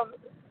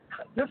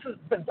this has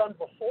been done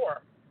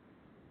before.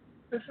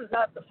 This is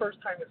not the first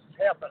time this has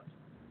happened.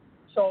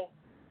 So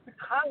the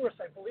Congress,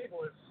 I believe,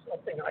 was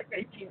something like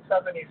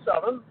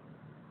 1877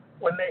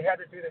 when they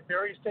had to do the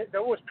various states.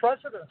 There was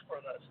precedence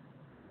for this,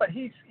 but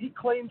he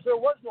claims there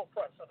was no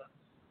precedent,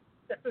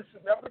 that this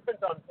has never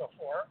been done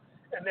before,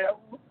 and that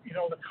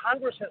the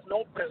Congress has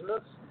no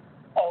business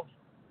of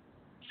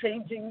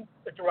changing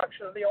the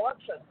direction of the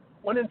election,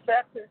 when in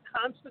fact the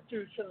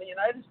Constitution of the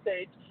United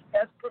States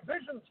has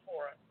provisions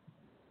for it,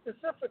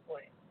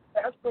 specifically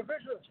has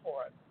provisions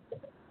for it.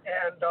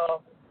 And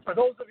for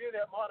those of you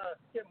that want to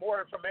get more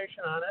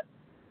information on it,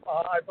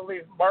 I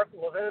believe Mark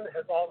Levin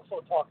has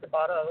also talked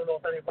about it. I don't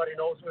know if anybody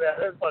knows who that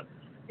is, but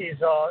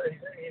he's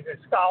a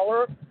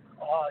scholar.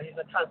 He's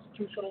a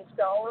constitutional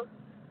scholar,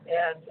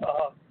 and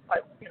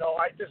I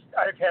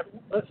have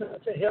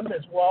listened to him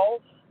as well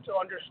to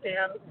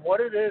understand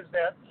what it is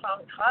that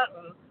Tom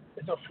Cotton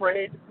is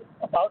afraid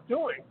about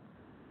doing,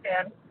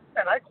 and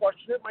I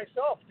question it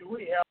myself.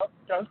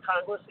 Does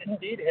Congress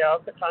indeed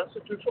have the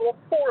constitutional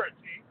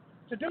authority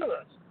to do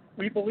this?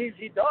 We believe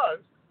he does,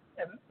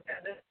 and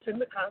it's in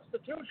the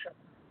Constitution.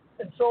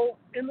 And so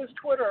in this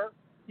Twitter,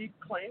 he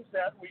claims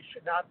that we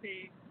should not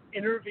be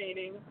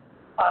intervening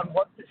on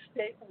what the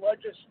state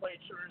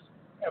legislatures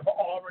have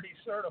already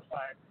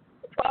certified.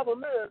 The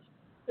problem is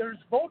there's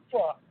vote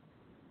fraud,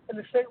 and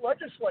the state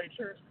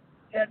legislatures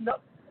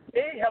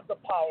they have the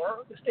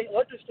power, the state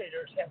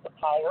legislators have the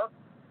power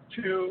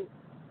to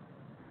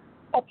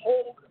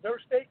uphold their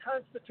state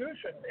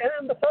constitution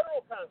and the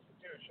federal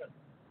constitution.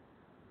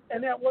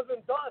 And that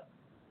wasn't done.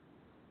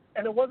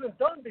 And it wasn't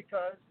done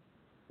because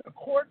the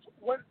courts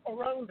went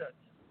around it.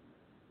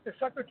 The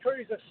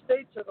secretaries of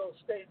state of those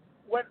states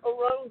went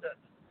around it.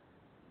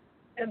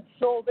 And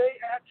so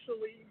they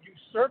actually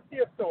usurped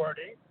the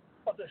authority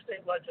of the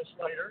state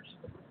legislators.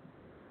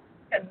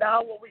 And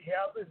now what we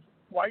have is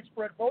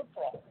widespread vote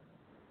fraud.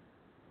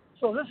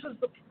 So this is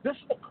the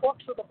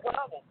crux of the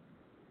problem.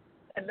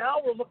 And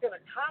now we're looking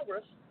at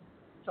Congress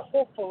to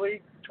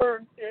hopefully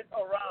turn it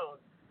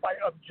around by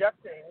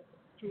objecting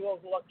to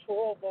those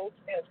electoral votes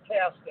as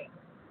casted.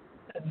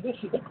 And this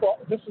is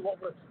what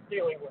we're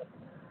dealing with.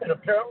 And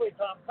apparently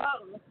Tom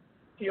Cotton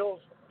feels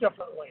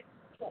differently.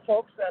 So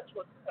folks, that's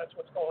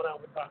what's going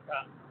on with Tom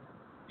Cotton.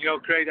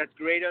 Craig, that's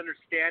great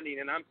understanding,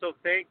 and I'm so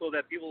thankful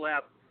that people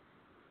have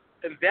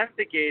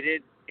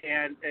investigated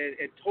and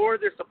tore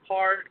this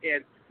apart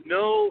and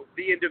know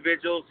the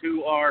individuals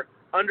who are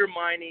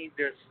undermining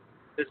this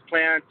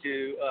plan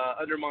to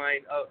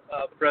undermine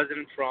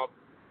President Trump.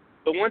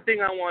 But one thing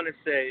I want to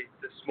say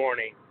this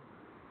morning,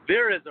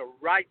 there is a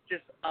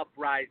righteous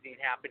uprising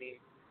happening.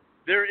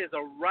 There is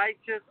a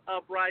righteous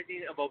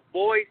uprising of a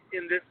voice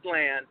in this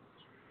land,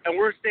 and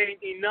we're saying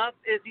enough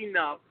is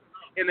enough.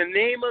 In the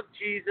name of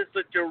Jesus,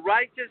 let your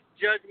righteous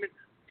judgment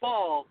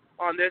fall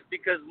on this,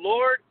 because,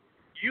 Lord,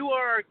 you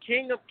are our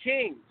King of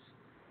Kings.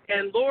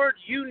 And, Lord,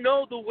 you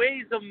know the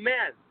ways of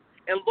men.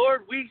 And,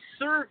 Lord, we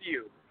serve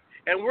you.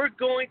 And we're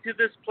going to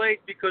this place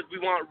because we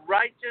want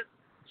righteous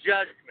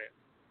judgment.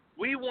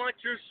 We want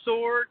your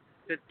sword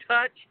to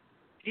touch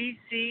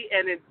D.C.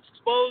 and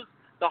expose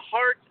the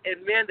hearts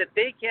and men that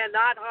they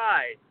cannot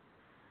hide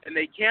and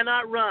they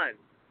cannot run,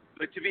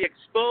 but to be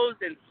exposed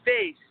and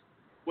face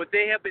what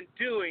they have been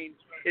doing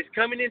is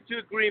coming into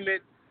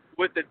agreement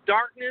with the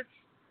darkness,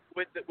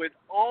 with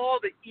all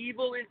the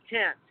evil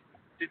intent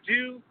to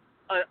do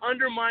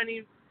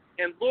undermining.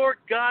 And Lord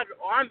God,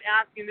 I'm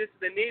asking this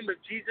in the name of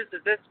Jesus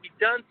that this be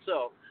done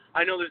so.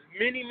 I know there's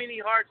many, many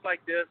hearts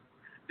like this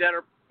that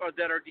are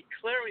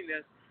declaring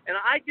this, and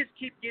I just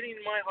keep getting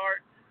in my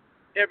heart,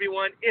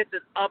 everyone, it's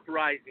an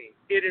uprising.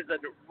 It is a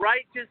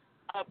righteous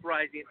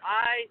uprising.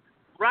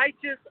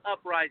 Righteous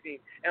uprising.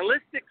 And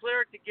let's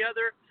declare it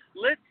together.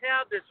 Let's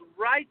have this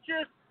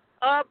righteous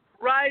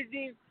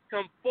uprising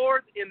come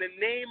forth in the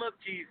name of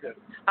Jesus.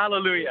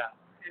 Hallelujah.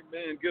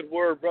 Amen. Good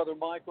word, Brother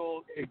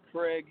Michael and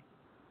Craig.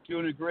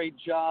 Doing a great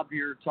job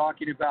here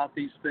talking about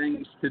these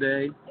things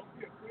today.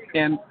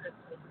 And,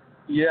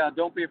 yeah,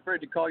 don't be afraid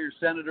to call your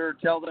senator.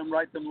 Tell them,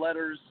 write them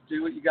letters.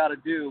 Do what you got to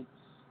do.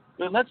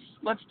 But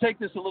let's take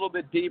this a little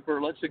bit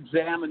deeper. Let's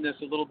examine this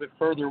a little bit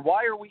further.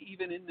 Why are we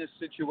even in this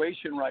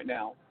situation right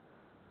now?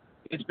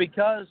 It's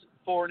because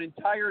for an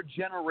entire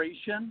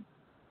generation,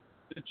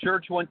 the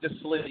church went to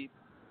sleep.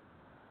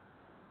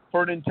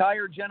 For an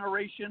entire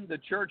generation, the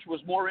church was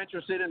more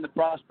interested in the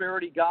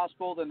prosperity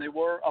gospel than they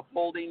were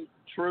upholding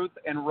truth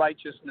and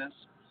righteousness.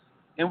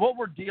 And what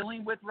we're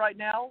dealing with right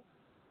now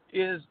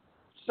is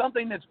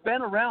something that's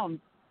been around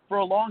for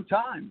a long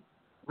time.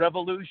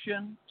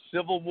 Revolution,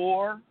 civil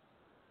war,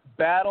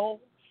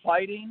 battle,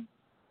 fighting,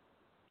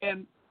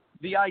 And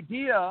the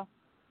idea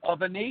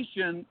of a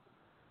nation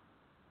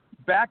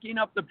backing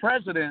up the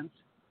president,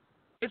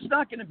 it's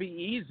not going to be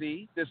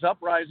easy. This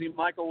uprising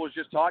Michael was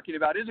just talking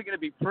about isn't going to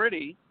be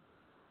pretty.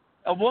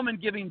 A woman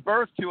giving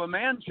birth to a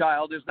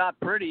man-child is not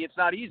pretty. It's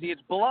not easy.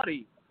 It's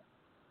bloody.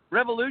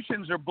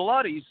 Revolutions are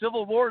bloody.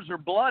 Civil wars are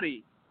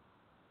bloody.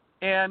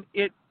 And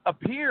it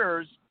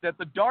appears that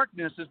the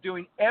darkness is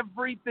doing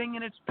everything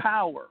in its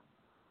power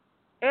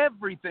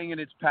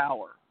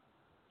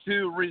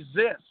to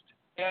resist.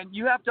 And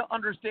you have to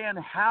understand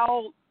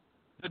how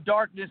the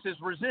darkness is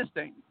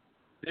resisting.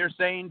 They're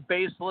saying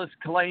baseless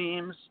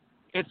claims.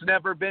 It's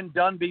never been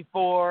done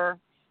before.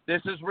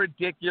 This is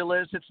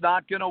ridiculous. It's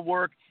not going to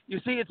work. You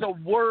see, it's a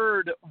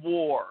word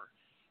war.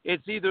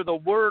 It's either the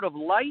word of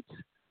light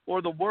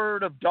or the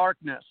word of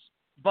darkness.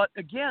 But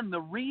again,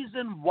 the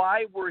reason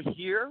why we're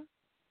here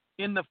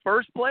in the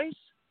first place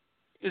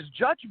is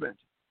judgment.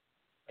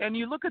 And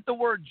you look at the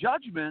word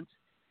judgment,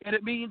 and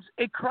it means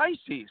a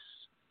crisis.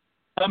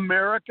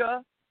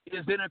 America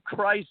is in a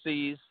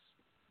crisis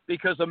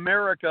because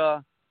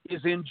America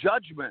is in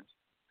judgment.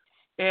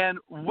 And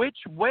which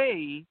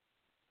way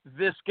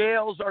the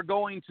scales are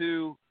going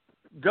to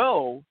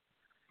go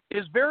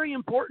is very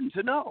important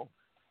to know.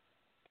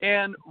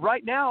 And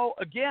right now,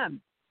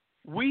 again,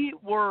 we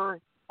were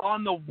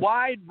on the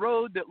wide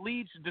road that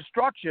leads to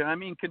destruction. I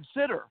mean,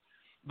 consider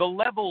the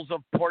levels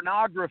of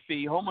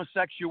pornography,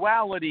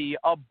 homosexuality,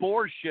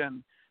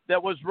 abortion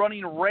that was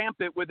running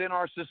rampant within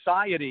our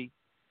society.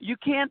 You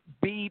can't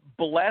be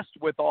blessed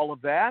with all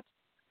of that.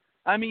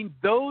 I mean,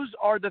 those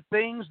are the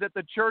things that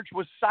the church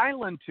was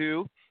silent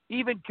to,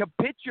 even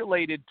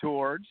capitulated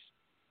towards.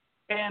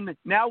 And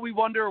now we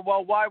wonder,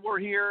 well, why we're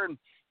here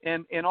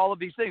and all of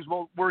these things.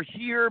 Well, we're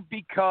here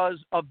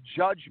because of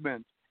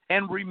judgment.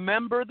 And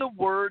remember the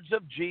words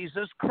of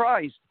Jesus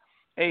Christ.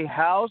 A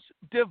house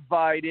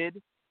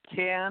divided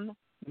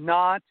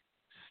cannot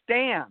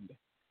stand.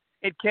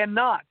 It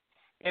cannot.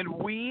 And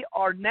we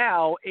are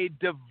now a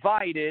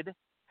divided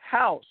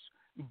house,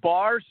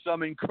 bar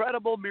some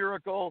incredible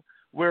miracle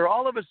where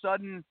all of a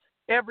sudden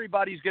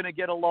everybody's going to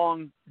get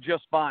along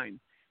just fine.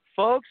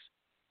 Folks,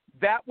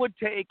 that would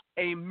take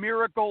a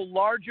miracle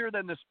larger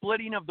than the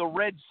splitting of the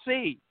Red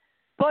Sea.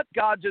 But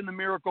God's in the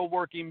miracle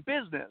working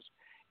business.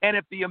 And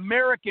if the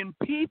American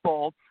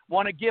people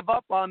want to give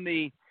up on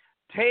the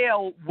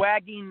tail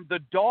wagging the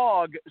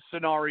dog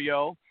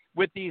scenario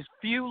with these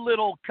few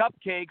little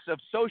cupcakes of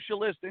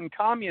socialists and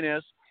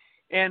communists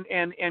and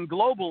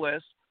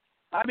globalists,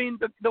 I mean,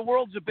 the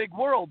world's a big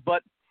world,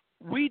 but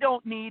we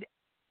don't need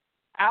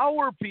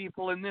our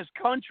people in this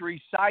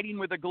country siding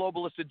with a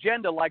globalist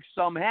agenda like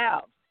some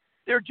have.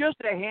 They're just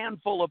a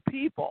handful of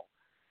people.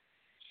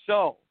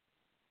 So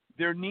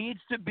there needs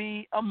to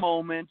be a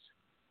moment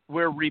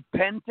where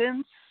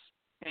repentance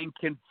and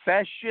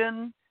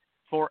confession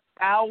for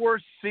our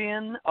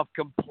sin of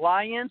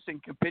compliance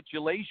and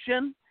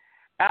capitulation,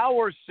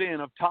 our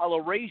sin of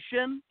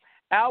toleration,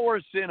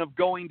 our sin of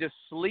going to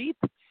sleep,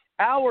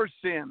 our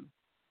sin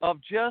of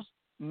just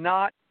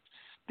not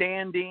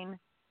standing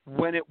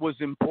when it was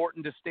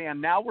important to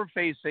stand. Now we're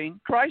facing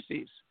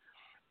crises.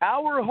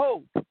 Our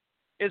hope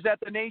is that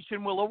the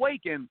nation will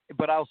awaken,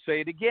 but I'll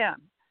say it again.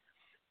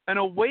 An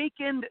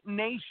awakened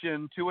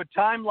nation to a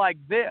time like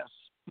this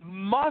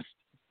must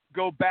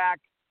go back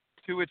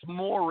to its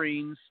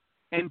moorings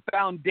and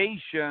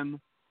foundation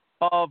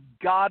of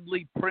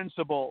godly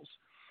principles.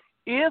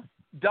 If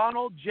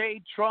Donald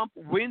J. Trump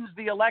wins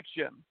the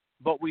election,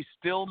 but we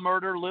still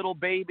murder little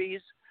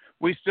babies,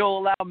 we still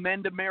allow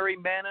men to marry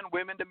men and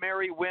women to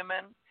marry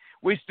women,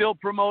 we still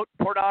promote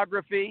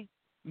pornography,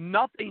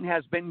 nothing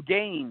has been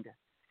gained.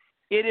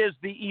 It is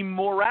the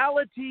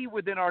immorality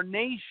within our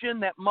nation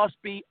that must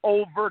be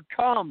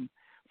overcome,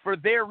 for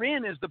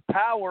therein is the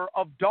power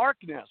of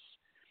darkness.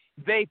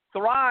 They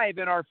thrive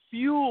and are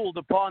fueled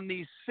upon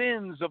these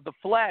sins of the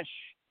flesh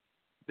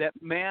that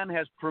man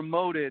has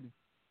promoted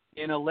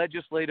in a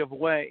legislative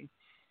way.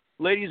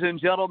 Ladies and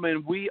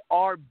gentlemen, we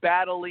are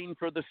battling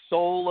for the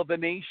soul of a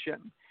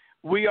nation.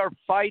 We are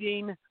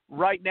fighting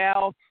right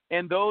now,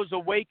 and those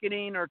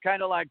awakening are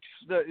kind of like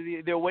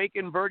the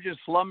awakened virgins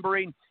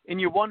slumbering, and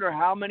you wonder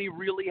how many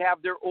really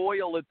have their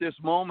oil at this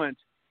moment.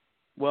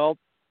 Well,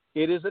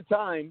 it is a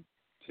time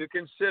to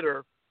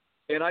consider,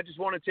 and I just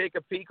want to take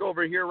a peek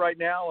over here right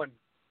now and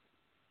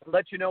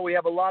let you know we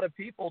have a lot of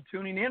people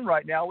tuning in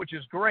right now, which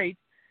is great,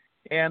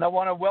 and I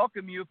want to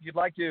welcome you if you'd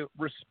like to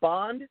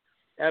respond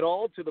at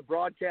all to the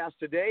broadcast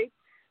today,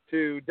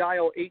 to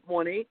dial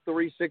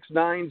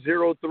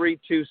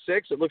 818-369-0326.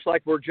 It looks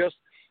like we're just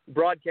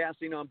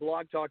broadcasting on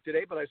Blog Talk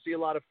today, but I see a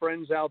lot of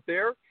friends out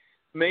there.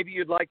 Maybe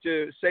you'd like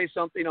to say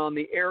something on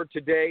the air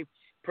today.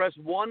 Press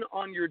 1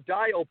 on your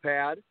dial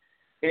pad,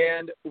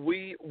 and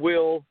we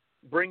will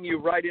bring you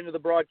right into the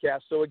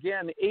broadcast. So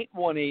again,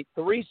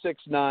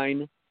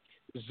 818-369-0326.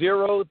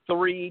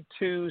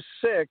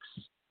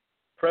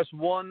 Press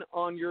 1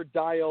 on your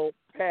dial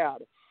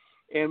pad,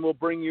 and we'll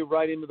bring you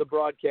right into the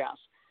broadcast.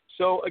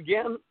 So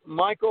again,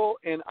 Michael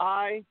and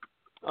I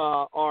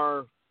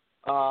are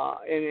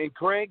And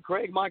Craig,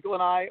 Michael,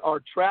 and I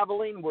are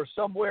traveling. We're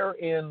somewhere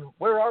in,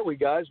 where are we,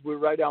 guys? We're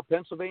right out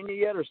Pennsylvania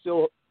yet or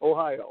still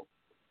Ohio?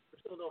 We're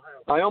still in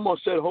Ohio. I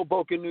almost said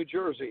Hoboken, New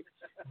Jersey.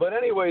 But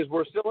anyways,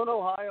 we're still in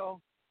Ohio,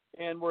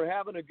 and we're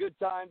having a good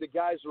time. The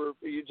guys were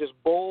just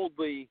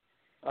boldly,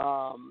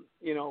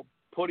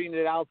 putting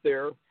it out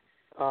there,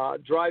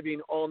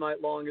 driving all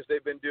night long as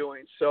they've been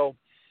doing. So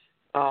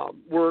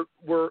we're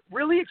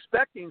really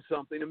expecting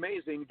something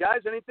amazing.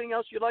 Guys, anything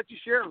else you'd like to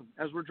share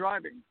as we're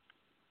driving?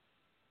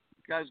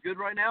 Guys good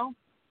right now?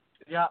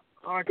 Yeah.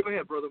 All right, go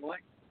ahead, Brother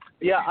Mike.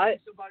 Yeah,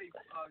 Somebody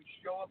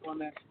show up on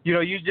that.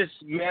 You just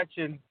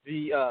mentioned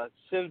the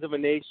sins of a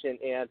nation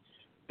and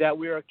that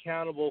we're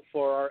accountable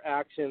for our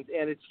actions,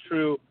 and it's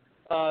true.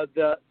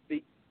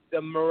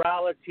 The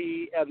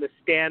morality and the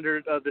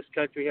standard of this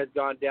country has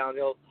gone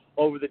downhill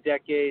over the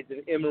decades,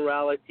 and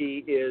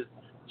immorality is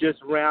just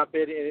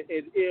rampant, and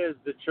it is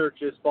the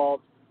church's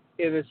fault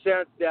in the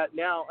sense that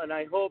now, and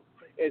I hope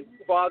and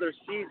Father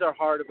sees our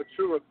heart of a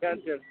true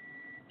repentance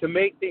to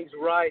make things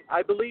right.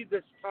 I believe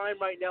this time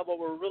right now, what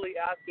we're really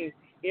asking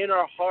in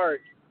our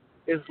heart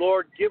is,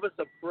 Lord, give us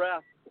a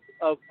breath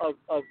of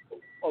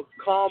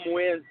calm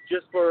winds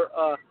just for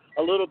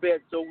a little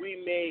bit, so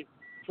we may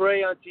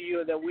pray unto you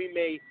and that we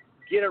may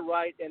get it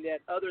right and that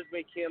others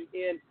may come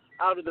in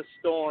out of the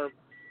storm.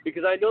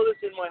 Because I know this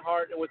in my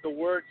heart and what the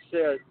Word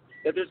says,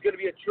 that there's going to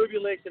be a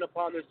tribulation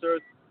upon this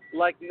earth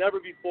like never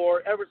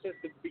before, ever since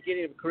the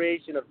beginning of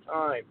creation of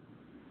time.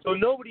 So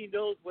nobody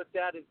knows what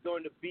that is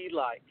going to be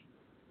like.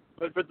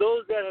 But for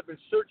those that have been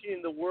searching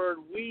in the Word,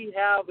 we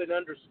have an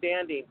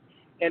understanding,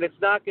 and it's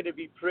not going to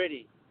be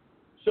pretty.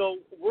 So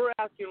we're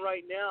asking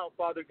right now,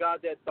 Father God,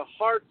 that the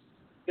hearts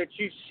that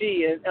you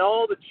see and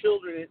all the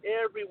children and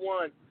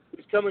everyone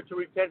who's coming to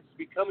repentance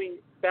be coming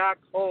back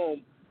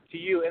home to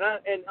you,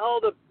 and all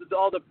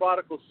the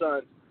prodigal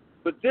sons.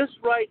 But this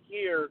right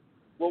here,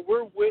 what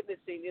we're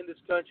witnessing in this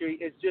country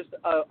is just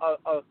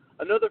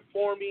another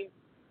forming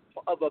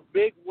of a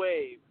big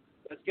wave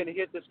that's going to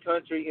hit this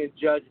country in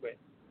judgment.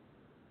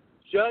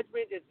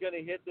 Judgment is going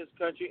to hit this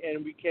country,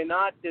 and we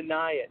cannot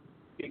deny it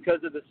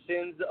because of the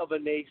sins of a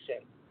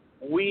nation.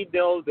 We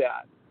know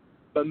that.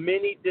 But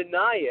many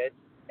deny it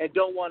and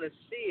don't want to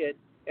see it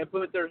and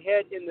put their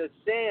head in the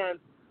sand,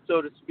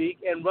 so to speak,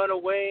 and run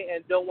away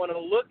and don't want to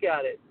look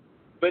at it.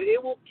 But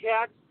it will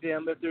catch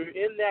them if they're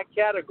in that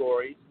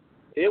category.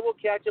 It will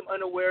catch them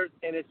unawares,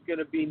 and it's going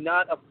to be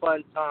not a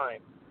fun time.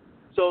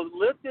 So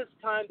let this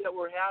time that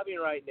we're having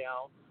right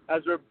now,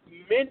 as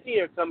many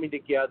are coming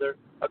together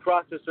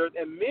across this earth,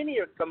 and many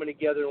are coming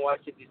together in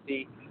Washington,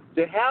 D.C.,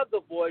 to have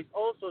the voice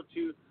also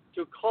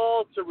to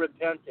call to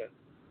repentance.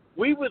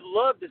 We would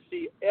love to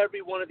see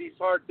every one of these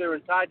hearts that are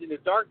tied into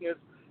darkness,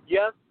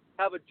 yes,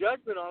 have a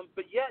judgment on them,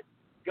 but yet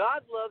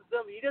God loves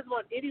them. He doesn't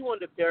want anyone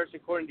to perish,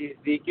 according to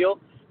Ezekiel.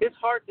 His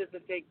heart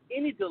doesn't take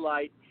any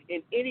delight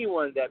in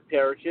anyone that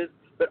perishes,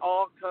 but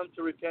all come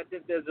to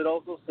repentance, as it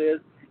also says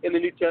in the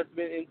New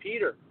Testament in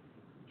Peter.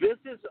 This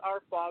is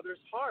our Father's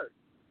heart.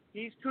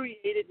 He's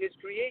created his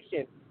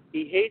creation.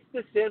 He hates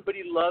the sin, but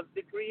he loves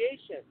the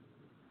creation.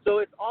 So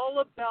it's all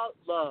about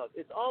love.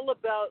 It's all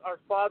about our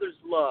Father's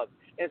love.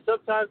 And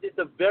sometimes it's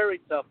a very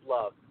tough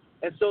love.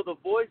 And so the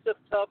voice of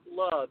tough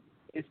love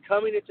is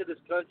coming into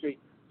this country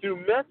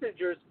through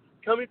messengers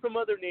coming from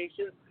other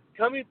nations,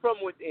 coming from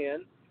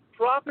within.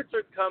 Prophets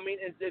are coming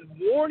and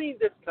warning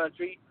this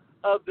country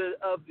of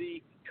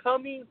the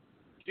coming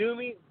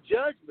dooming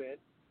judgment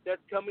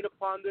that's coming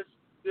upon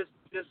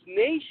this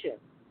nation.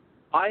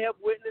 I have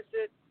witnessed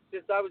it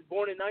since I was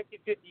born in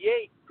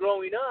 1958,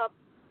 growing up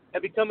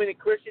and becoming a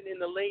Christian in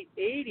the late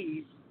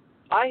 80s.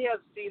 I have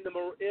seen the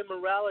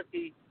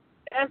immorality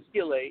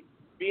escalate,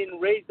 being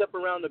raised up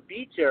around the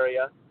beach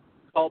area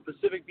called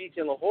Pacific Beach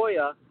in La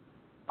Jolla.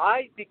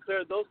 I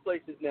declare those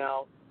places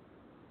now,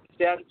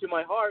 standing to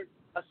my heart,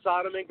 a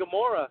Sodom and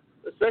Gomorrah,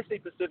 especially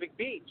Pacific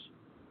Beach.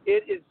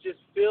 It is just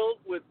filled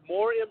with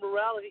more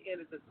immorality,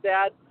 and it's a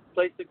sad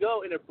place to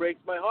go, and it breaks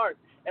my heart.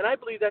 And I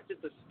believe that's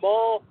just a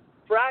small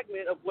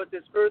fragment of what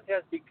this earth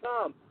has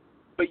become.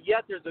 But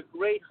yet there's a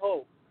great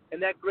hope,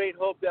 and that great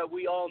hope that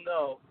we all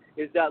know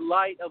is that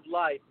light of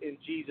life in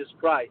Jesus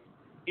Christ.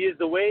 He is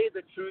the way,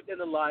 the truth, and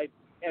the life,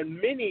 and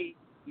many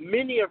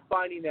are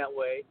finding that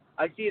way.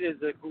 I see it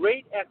as a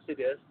great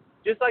exodus,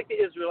 just like the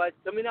Israelites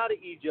coming out of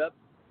Egypt,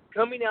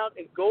 coming out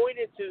and going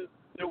into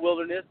their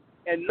wilderness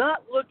and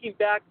not looking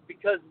back,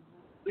 because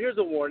here's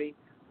a warning: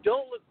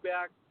 don't look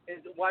back and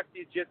watch the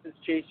Egyptians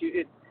chase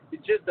you.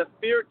 It's just a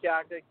fear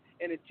tactic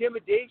and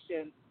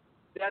intimidation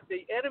that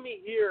the enemy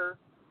here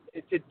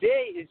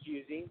today is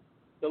using.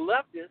 The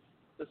leftists,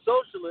 the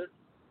socialists,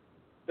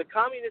 the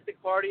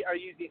Communistic Party are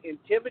using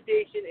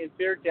intimidation and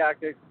fear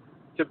tactics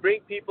to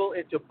bring people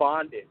into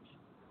bondage.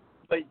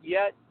 But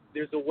yet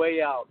there's a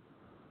way out,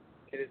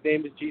 and his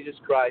name is Jesus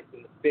Christ,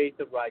 and the faith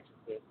of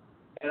righteousness.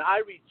 And I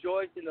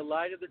rejoice in the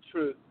light of the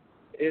truth.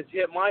 It has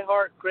hit my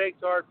heart, Craig's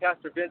heart,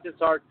 Pastor Vincent's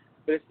heart,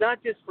 but it's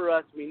not just for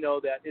us, we know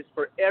that. It's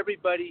for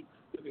everybody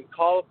who can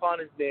call upon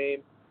his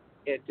name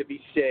and to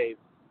be saved.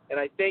 And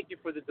I thank you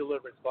for the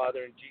deliverance,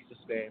 Father, in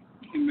Jesus' name.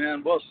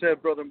 Amen. Well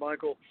said, Brother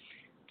Michael.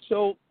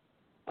 So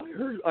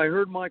I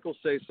heard Michael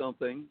say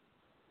something,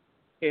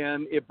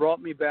 and it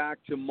brought me back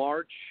to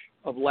March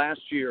of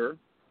last year,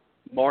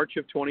 March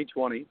of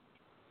 2020,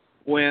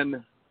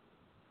 when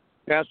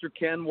Pastor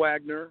Ken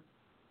Wagner,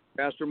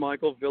 Pastor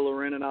Michael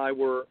Villarin, and I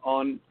were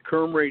on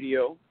Kerm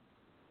Radio,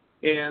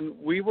 and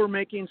we were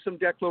making some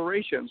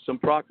declarations, some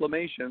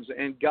proclamations,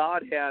 and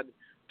God had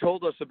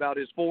told us about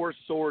his 4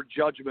 sword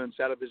judgments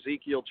out of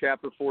Ezekiel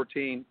chapter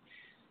 14.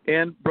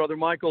 And Brother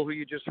Michael, who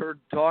you just heard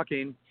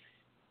talking,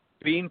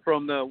 being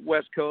from the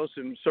West Coast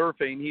and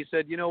surfing, he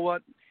said, you know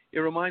what? It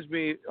reminds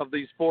me of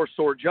these 4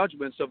 sword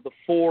judgments of the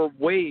 4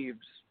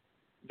 waves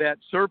that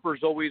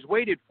surfers always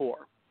waited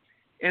for.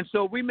 And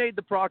so we made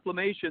the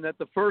proclamation that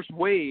the first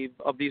wave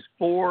of these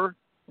 4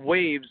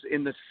 waves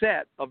in the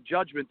set of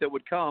judgment that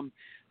would come,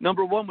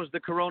 number 1 was the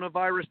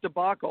coronavirus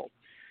debacle.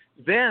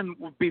 Then,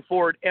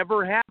 before it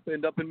ever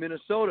happened up in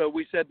Minnesota,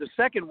 we said the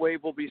second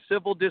wave will be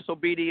civil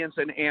disobedience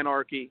and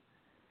anarchy.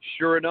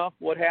 Sure enough,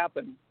 what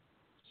happened?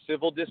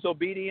 Civil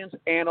disobedience,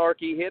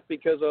 anarchy hit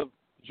because of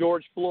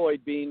George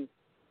Floyd being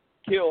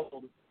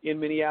killed in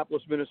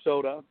Minneapolis,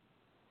 Minnesota.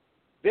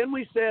 Then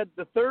we said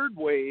the third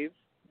wave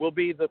will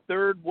be the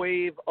third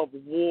wave of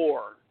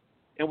war.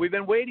 And we've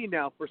been waiting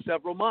now for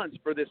several months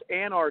for this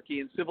anarchy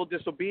and civil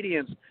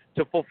disobedience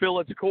to fulfill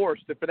its course,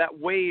 for that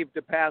wave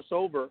to pass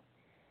over.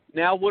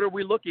 Now what are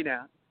we looking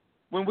at?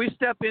 When we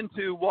step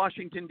into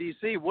Washington,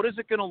 D.C., what is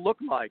it going to look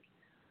like?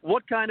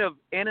 What kind of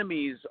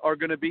enemies are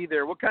going to be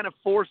there? What kind of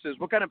forces?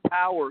 What kind of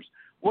powers?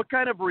 What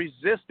kind of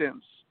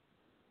resistance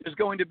is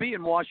going to be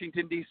in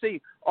Washington, D.C.?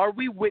 Are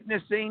we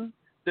witnessing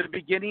the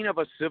beginning of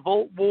a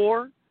civil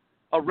war,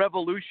 a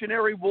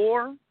revolutionary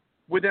war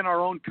within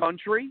our own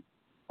country?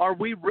 Are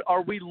we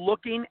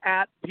looking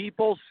at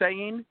people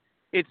saying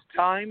it's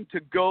time to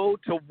go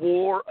to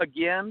war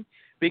again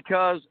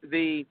because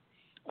the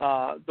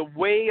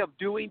way of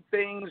doing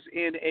things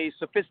in a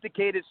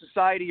sophisticated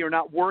society are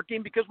not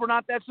working because we're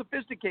not that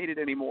sophisticated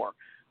anymore?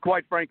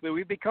 Quite frankly,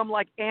 we've become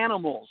like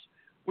animals.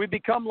 We've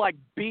become like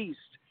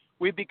beasts.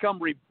 We've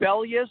become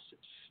rebellious,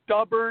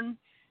 stubborn,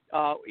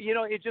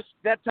 it's just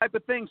that type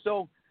of thing.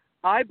 So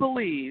I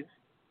believe,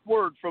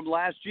 word from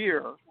last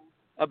year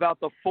about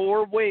the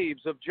 4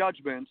 waves of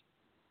judgment,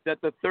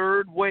 that the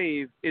third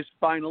wave is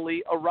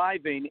finally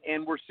arriving,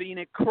 and we're seeing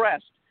it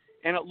crest.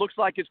 And it looks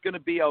like it's going to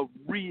be a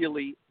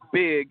really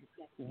big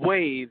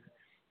wave,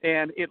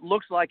 and it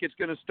looks like it's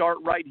going to start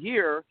right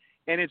here,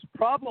 and it's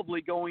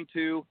probably going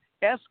to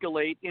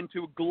escalate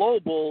into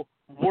global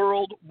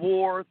World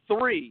War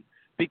III,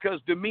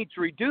 because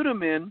Dmitry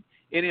Duduman,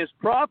 in his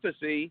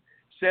prophecy,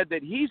 said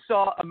that he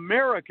saw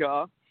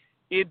America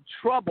in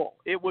trouble.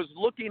 It was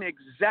looking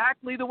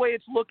exactly the way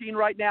it's looking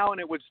right now, and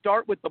it would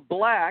start with the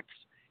blacks,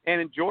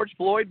 and George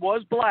Floyd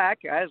was black.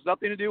 It has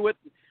nothing to do with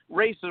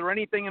race or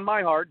anything in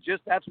my heart,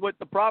 just that's what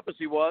the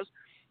prophecy was.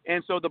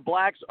 And so the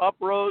blacks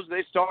uprose,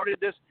 they started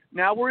this.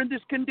 Now we're in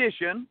this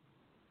condition,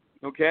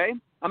 okay?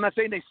 I'm not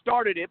saying they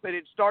started it, but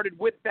it started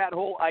with that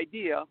whole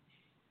idea.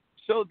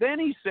 So then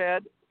he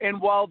said,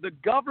 and while the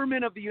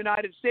government of the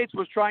United States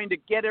was trying to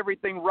get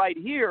everything right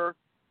here,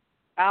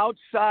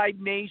 outside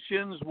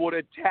nations would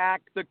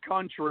attack the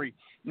country.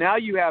 Now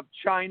you have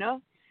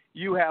China,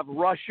 you have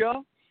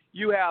Russia,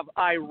 you have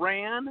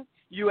Iran,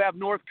 you have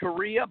North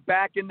Korea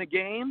back in the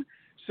game.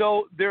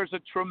 So there's a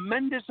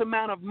tremendous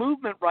amount of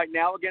movement right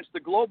now against the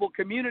global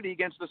community,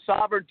 against the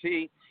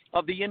sovereignty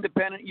of the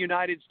independent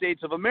United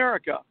States of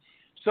America.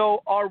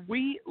 So are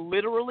we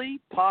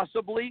literally,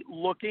 possibly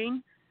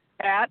looking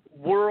at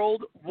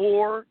World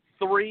War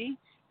III,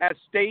 as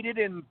stated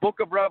in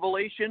Book of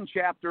Revelation,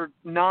 chapter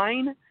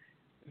 9,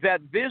 that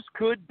this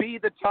could be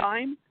the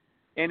time,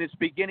 and it's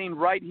beginning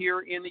right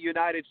here in the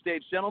United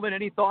States? Gentlemen,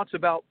 any thoughts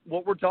about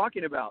what we're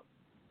talking about?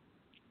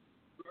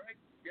 Great.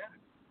 Yeah.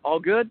 All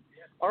good?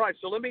 All right,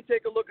 so let me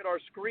take a look at our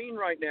screen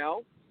right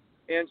now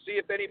and see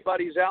if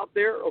anybody's out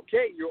there.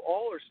 Okay, you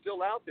all are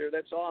still out there.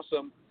 That's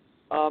awesome.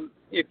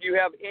 If you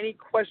have any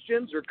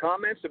questions or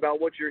comments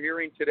about what you're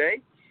hearing today,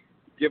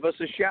 give us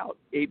a shout,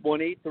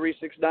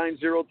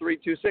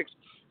 818-369-0326.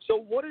 So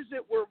what is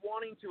it we're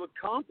wanting to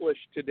accomplish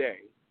today?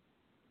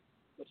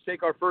 Let's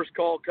take our first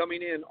call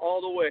coming in all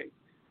the way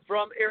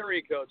from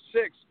area code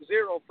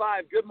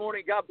 605. Good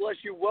morning. God bless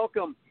you.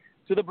 Welcome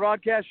to the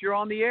broadcast. You're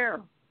on the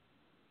air.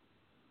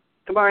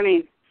 Good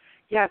morning.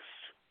 Yes,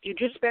 you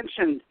just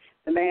mentioned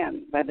the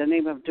man by the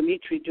name of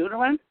Dmitry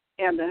Duduman,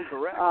 and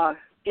Correct.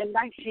 In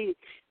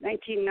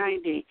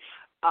 1990,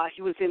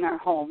 he was in our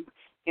home,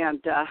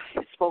 and he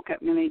spoke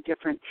at many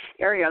different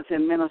areas,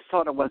 and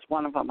Minnesota was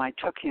one of them I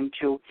took him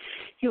to.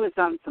 He was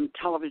on some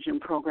television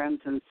programs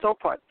and so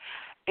forth,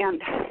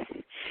 and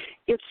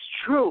it's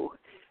true.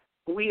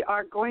 We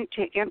are going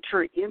to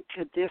enter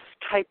into this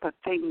type of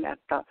thing that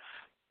the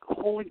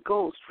Holy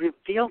Ghost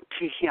revealed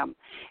to him,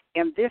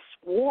 and this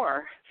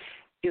war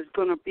is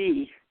going to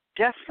be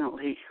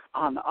definitely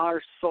on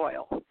our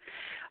soil.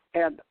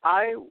 And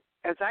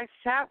as I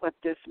sat with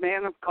this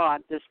man of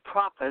God, this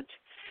prophet,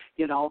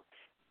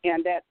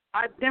 and that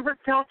I've never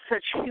felt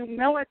such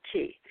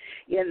humility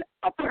in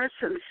a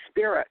person's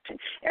spirit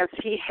as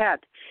he had.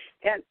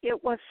 And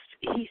it was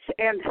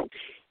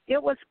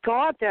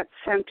God that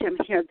sent him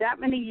here that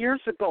many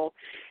years ago,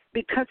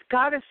 because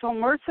God is so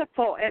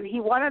merciful, and he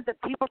wanted the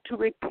people to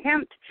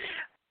repent,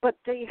 but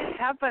they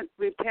haven't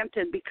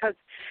repented because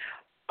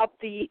of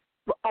the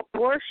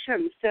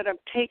abortions that have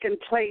taken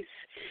place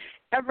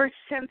ever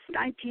since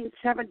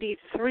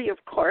 1973,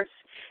 of course,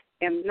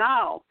 and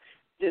now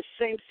this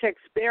same-sex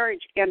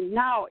marriage, and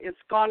now it's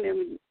gone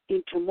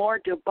into more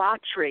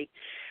debauchery.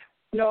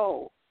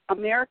 No,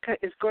 America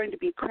is going to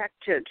be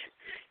corrected,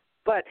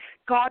 but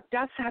God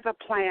does have a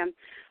plan,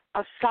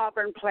 a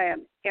sovereign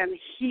plan, and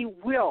he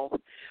will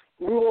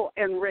rule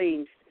and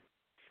reign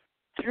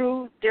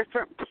through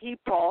different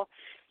people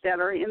that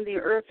are in the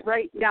earth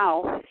right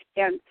now.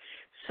 And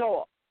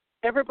so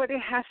everybody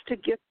has to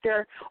get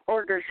their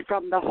orders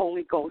from the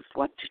Holy Ghost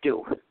what to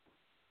do.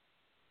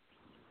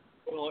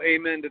 Well,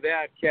 amen to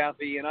that,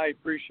 Kathy, and I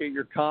appreciate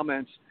your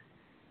comments.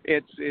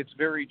 It's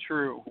very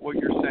true what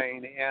you're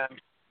saying,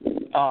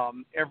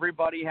 and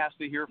everybody has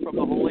to hear from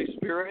the Holy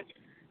Spirit,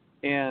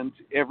 and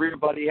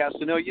everybody has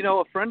to know. You know,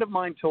 a friend of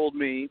mine told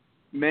me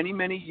many,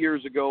 many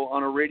years ago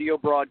on a radio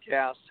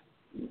broadcast,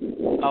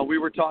 we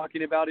were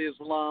talking about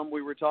Islam,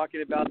 we were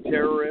talking about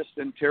terrorists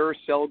and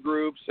terrorist cell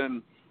groups,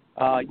 and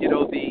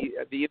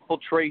the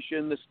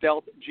infiltration, the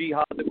stealth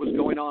jihad that was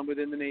going on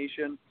within the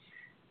nation.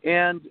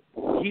 And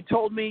he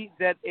told me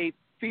that a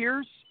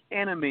fierce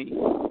enemy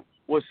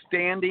was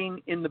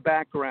standing in the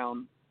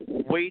background,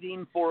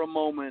 waiting for a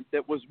moment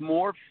that was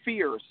more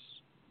fierce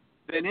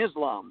than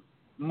Islam,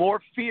 more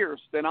fierce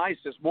than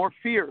ISIS, more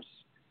fierce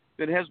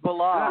than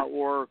Hezbollah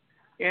or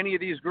any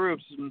of these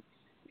groups.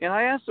 And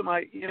I asked him,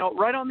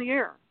 right on the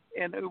air,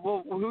 and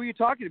well, who are you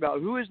talking about?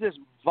 Who is this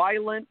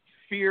violent,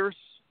 fierce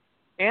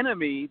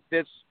enemy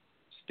that's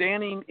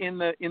standing in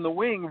the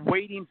wing,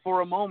 waiting for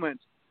a moment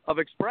of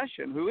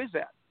expression? Who is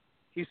that?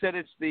 He said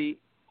it's the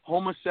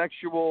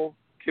homosexual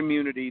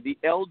community, the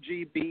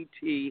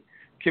LGBT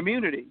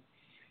community.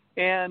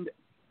 And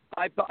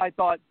I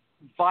thought,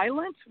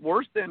 violent?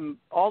 Worse than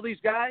all these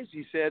guys?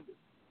 He said,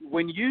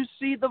 when you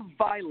see the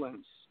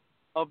violence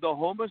of the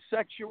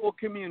homosexual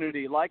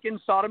community, like in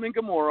Sodom and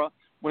Gomorrah,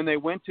 when they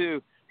went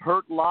to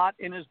hurt Lot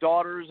and his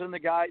daughters and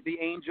the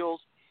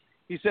angels,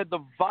 he said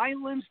the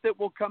violence that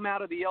will come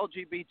out of the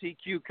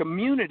LGBTQ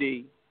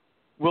community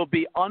will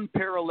be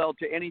unparalleled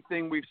to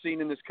anything we've seen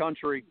in this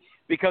country,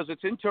 because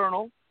it's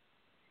internal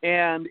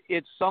and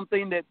it's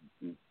something that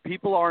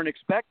people aren't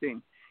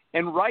expecting.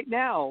 And right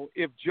now,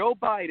 if Joe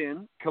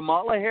Biden,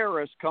 Kamala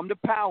Harris come to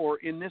power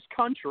in this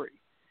country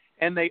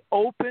and they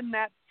open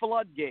that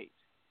floodgate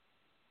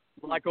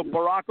like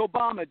Barack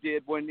Obama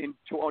did when in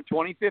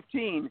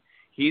 2015,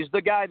 he's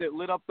the guy that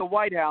lit up the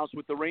White House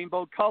with the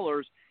rainbow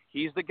colors.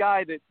 He's the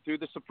guy that through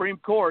the Supreme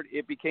Court,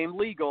 it became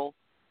legal.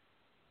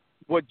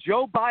 What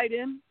Joe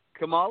Biden,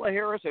 Kamala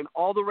Harris, and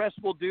all the rest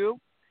will do,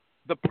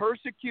 the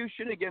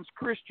persecution against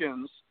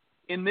Christians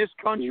in this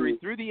country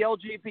through the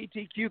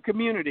LGBTQ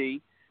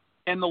community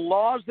and the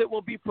laws that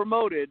will be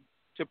promoted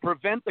to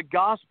prevent the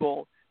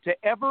gospel to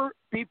ever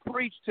be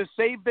preached to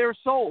save their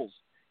souls.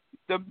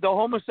 The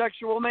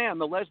homosexual man,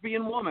 the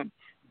lesbian woman,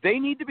 they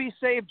need to be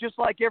saved just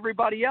like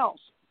everybody else.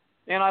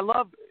 And I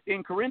love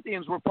in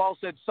Corinthians where Paul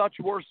said, such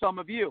were some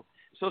of you.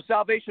 So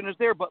salvation is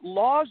there, but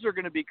laws are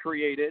going to be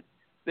created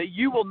that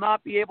you will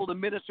not be able to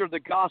minister the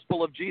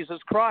gospel of Jesus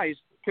Christ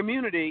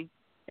community,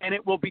 and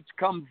it will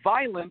become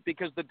violent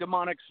because the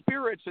demonic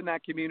spirits in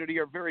that community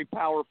are very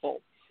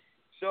powerful.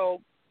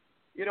 So,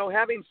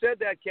 having said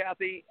that,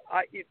 Kathy,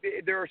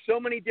 there are so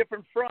many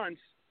different fronts,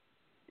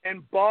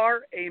 and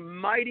bar a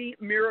mighty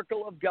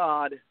miracle of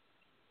God,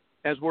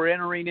 as we're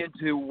entering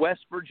into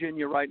West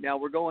Virginia right now.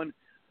 We're going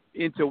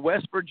into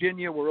West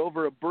Virginia. We're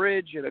over a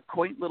bridge in a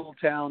quaint little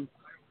town.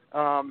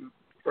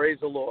 Praise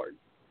the Lord.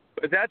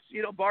 But that's,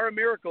 bar a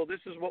miracle,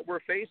 this is what we're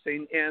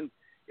facing, and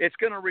it's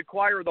going to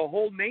require the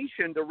whole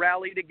nation to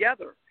rally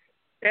together.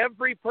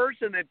 Every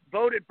person that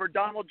voted for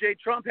Donald J.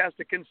 Trump has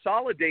to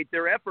consolidate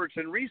their efforts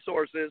and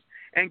resources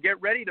and get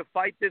ready to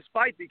fight this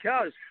fight,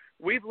 because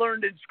we've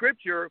learned in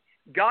Scripture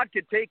God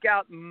could take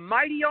out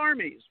mighty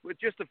armies with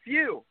just a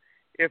few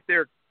if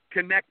they're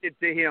connected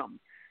to him.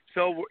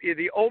 So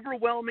the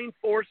overwhelming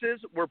forces,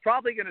 we're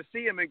probably going to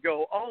see him and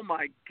go, oh,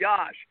 my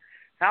gosh,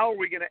 how are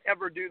we going to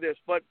ever do this?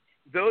 But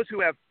those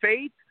who have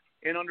faith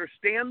and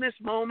understand this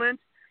moment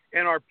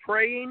and are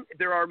praying,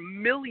 there are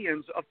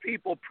millions of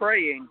people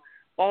praying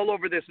all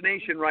over this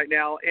nation right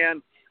now,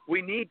 and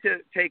we need to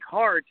take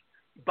heart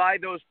by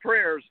those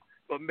prayers.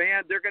 But,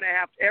 man,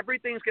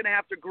 everything's going to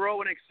have to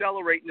grow and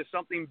accelerate into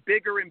something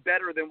bigger and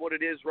better than what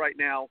it is right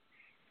now.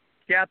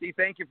 Kathy,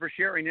 thank you for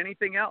sharing.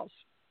 Anything else?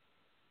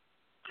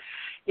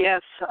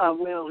 Yes,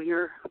 Will,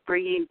 you're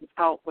bringing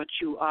out what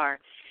you are.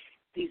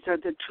 These are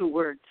the two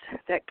words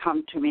that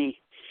come to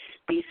me.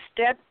 Be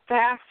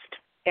steadfast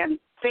and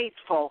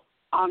faithful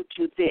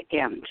unto the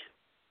end.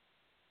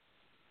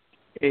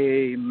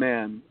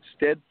 Amen.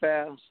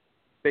 Steadfast,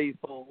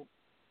 faithful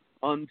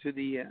unto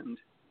the end.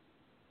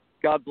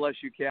 God bless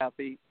you,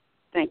 Kathy.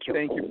 Thank you.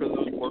 Thank you for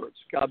those words.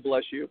 God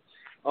bless you.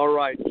 All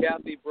right,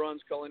 Kathy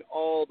Bruns calling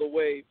all the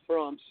way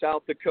from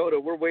South Dakota.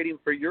 We're waiting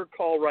for your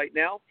call right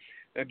now.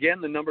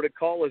 Again, the number to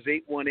call is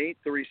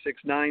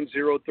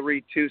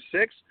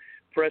 818-369-0326.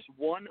 Press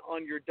 1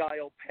 on your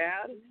dial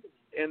pad.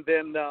 And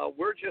then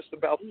we're just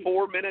about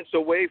 4 minutes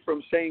away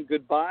from saying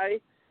goodbye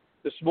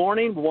this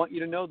morning. We want you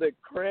to know that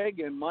Craig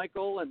and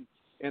Michael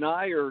and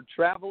I are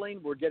traveling.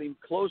 We're getting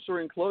closer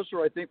and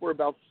closer. I think we're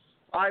about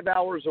 5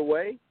 hours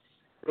away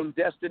from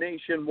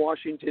destination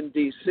Washington,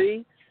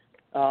 D.C.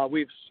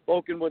 We've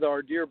spoken with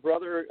our dear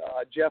brother,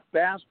 Jeff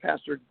Bass.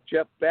 Pastor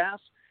Jeff Bass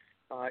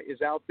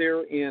is out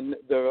there in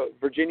the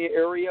Virginia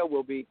area.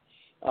 We'll be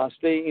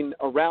staying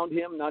around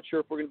him. Not sure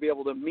if we're going to be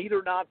able to meet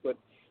or not, but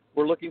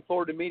we're looking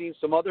forward to meeting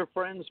some other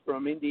friends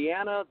from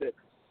Indiana that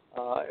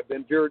have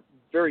been very,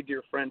 very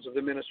dear friends of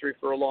the ministry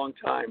for a long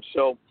time.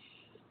 So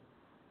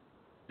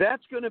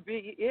that's going to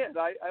be it.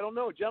 I don't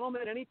know.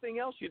 Gentlemen, anything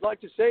else you'd like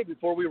to say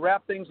before we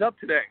wrap things up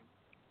today?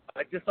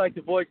 I'd just like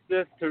to voice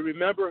this, to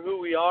remember who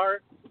we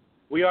are.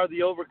 We are the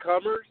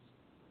overcomers.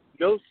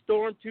 No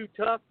storm too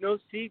tough, no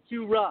sea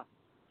too rough.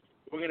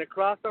 We're going to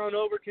cross on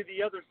over to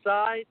the other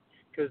side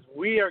because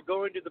we are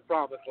going to the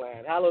promised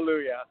land.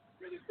 Hallelujah.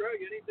 Brother Craig,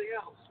 anything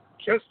else?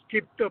 Just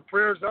keep the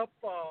prayers up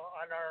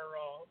on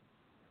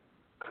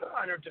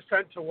our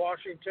descent to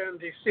Washington,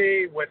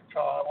 D.C. with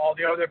all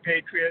the other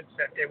patriots,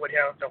 that they would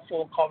have the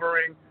full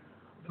covering.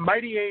 The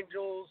mighty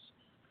angels,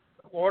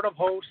 the Lord of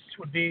hosts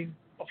would be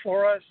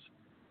before us,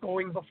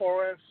 going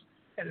before us,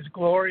 and his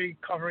glory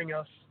covering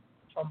us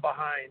from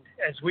behind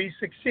as we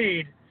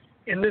succeed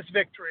in this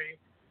victory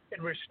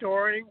in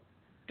restoring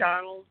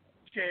Donald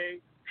J.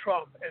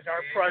 Trump as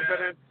our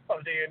President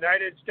of the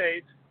United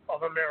States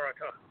of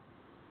America.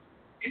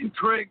 And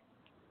Craig,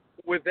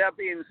 with that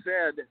being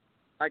said,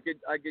 I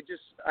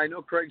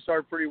know Craig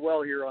started pretty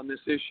well here on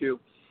this issue.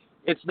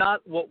 It's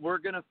not what we're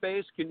going to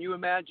face. Can you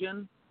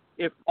imagine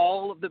if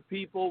all of the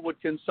people would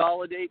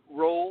consolidate,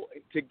 roll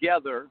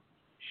together,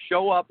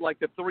 show up like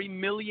the 3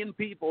 million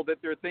people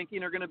that they're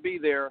thinking are going to be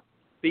there?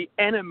 The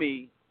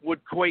enemy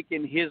would quake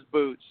in his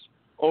boots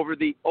over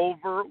the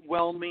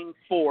overwhelming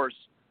force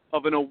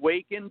of an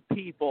awakened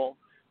people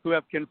who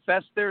have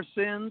confessed their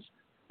sins,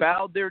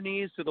 bowed their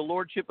knees to the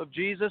lordship of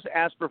Jesus,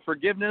 asked for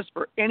forgiveness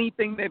for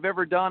anything they've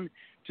ever done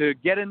to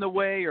get in the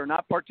way or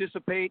not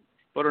participate,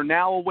 but are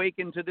now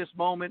awakened to this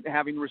moment,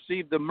 having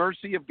received the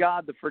mercy of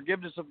God, the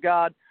forgiveness of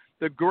God,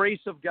 the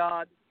grace of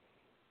God.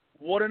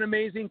 What an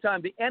amazing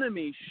time. The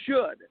enemy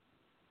should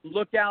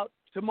look out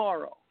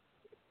tomorrow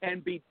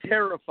and be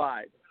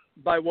terrified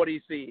by what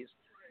he sees,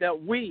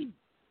 that we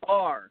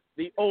are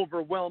the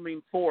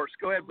overwhelming force.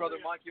 Go ahead, Brother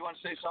Mike. You want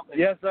to say something?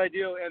 Yes, I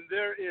do. And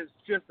there is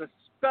just a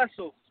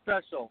special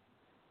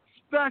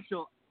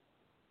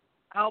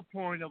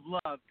outpouring of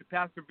love to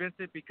Pastor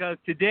Vincent because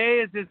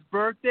today is his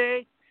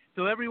birthday.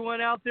 So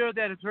everyone out there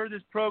that has heard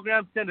this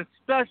program, send a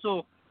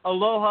special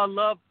aloha,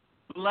 love,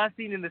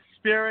 blessing in the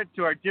spirit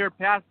to our dear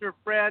pastor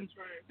friend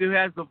who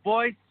has the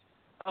voice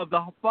of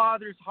the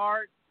Father's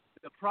heart,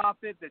 the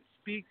prophet that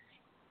speaks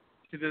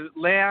to the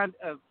land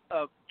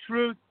of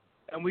truth.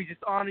 And we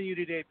just honor you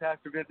today,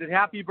 Pastor Vincent.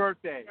 Happy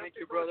birthday. Thank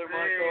you, Brother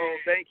Michael.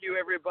 Thank you,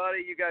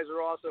 everybody. You guys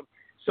are awesome.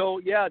 So,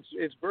 yeah,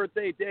 it's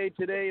birthday day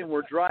today, and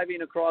we're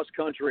driving across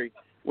country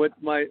with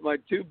my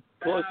two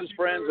closest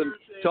friends and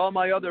to all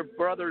my other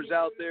brothers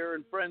out there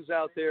and friends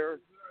out there.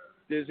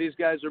 These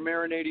guys are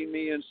marinating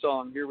me in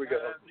song. Here we go.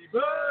 Happy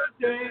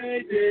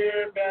birthday,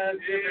 dear Pastor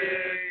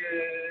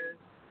Vincent.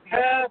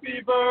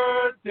 Happy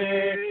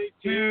birthday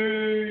to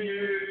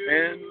you.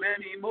 And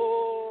many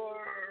more.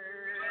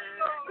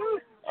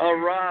 All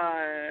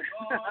right.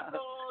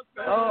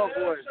 Oh,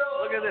 boy.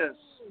 Look at this.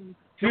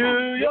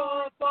 To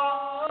your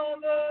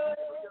Father,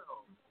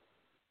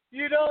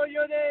 you know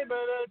your name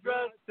and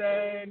address,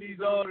 and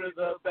he's ordered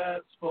the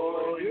best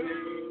for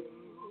you.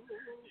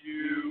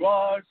 You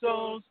are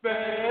so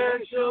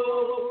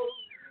special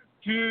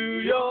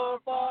to your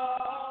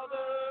Father,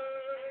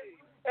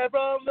 and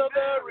from the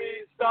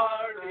very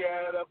start, he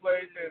had a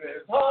place in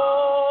his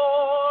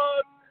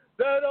heart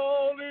that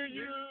only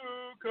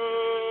you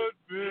could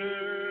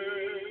fill.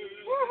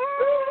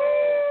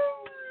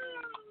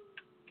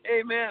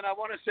 Amen. I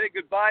want to say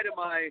goodbye to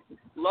my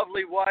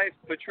lovely wife,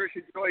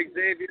 Patricia Joy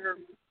Xavier.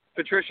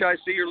 Patricia, I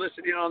see you're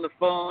listening on the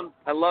phone.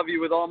 I love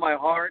you with all my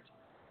heart.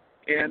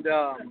 And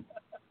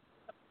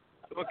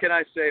what can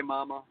I say,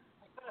 Mama?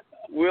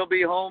 We'll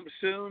be home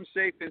soon,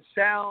 safe and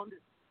sound.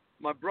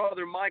 My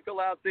brother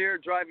Michael out there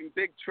driving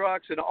big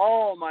trucks, and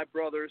all my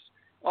brothers,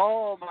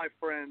 all my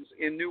friends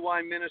in New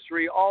Wine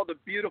Ministry, all the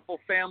beautiful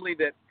family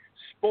that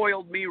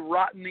spoiled me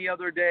rotten the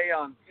other day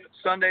on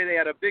Sunday. They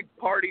had a big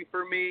party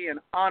for me and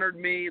honored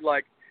me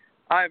like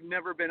I've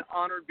never been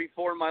honored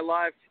before in my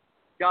life.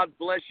 God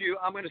bless you.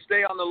 I'm going to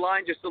stay on the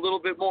line just a little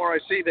bit more. I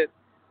see that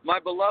my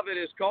beloved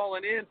is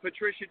calling in.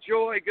 Patricia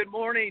Joy, good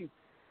morning.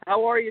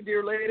 How are you,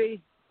 dear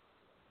lady?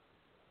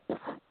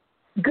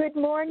 Good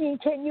morning.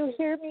 Can you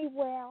hear me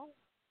well?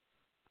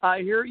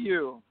 I hear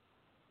you.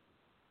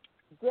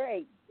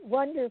 Great.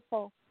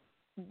 Wonderful.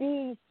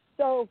 Be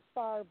so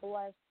far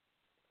blessed,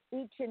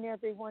 each and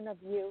every one of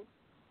you.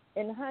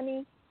 And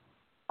honey,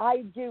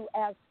 I do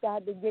ask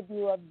God to give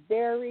you a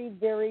very,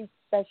 very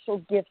special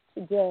gift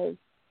today.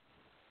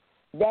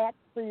 That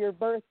for your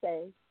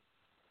birthday,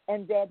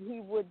 and that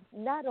He would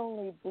not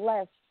only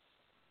bless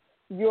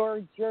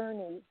your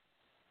journey,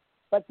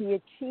 but the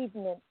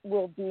achievement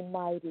will be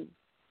mighty.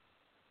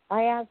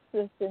 I ask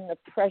this in the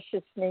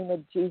precious name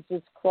of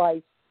Jesus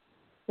Christ,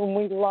 whom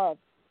we love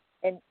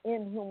and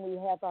in whom we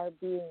have our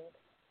being.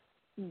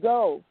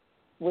 Go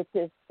with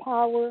His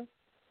power,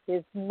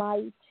 His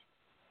might,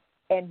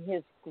 and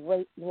His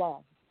great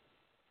love.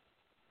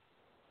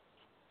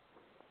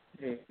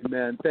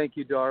 Amen. Thank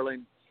you,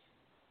 darling.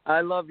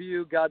 I love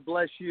you. God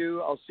bless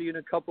you. I'll see you in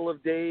a couple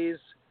of days.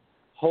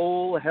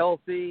 Whole,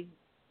 healthy,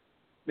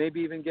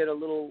 maybe even get a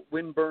little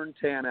windburn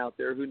tan out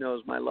there. Who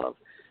knows, my love.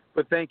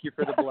 But thank you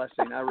for the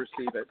blessing. I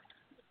receive it.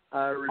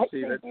 I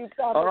receive it.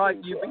 All right,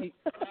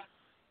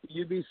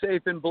 you be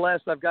safe and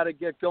blessed. I've got to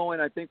get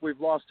going. I think we've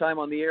lost time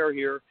on the air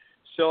here.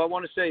 So I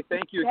want to say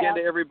thank you again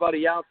to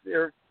everybody out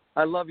there.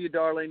 I love you,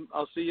 darling.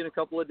 I'll see you in a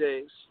couple of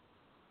days.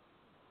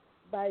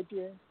 Bye,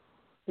 dear.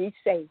 Be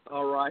safe.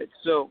 All right.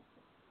 So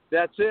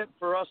that's it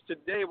for us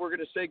today. We're going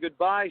to say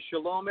goodbye.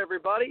 Shalom,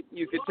 everybody.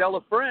 You could tell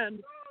a friend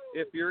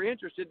if you're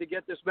interested to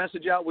get this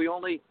message out. We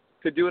only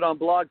could do it on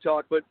Blog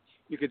Talk, but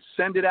you could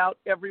send it out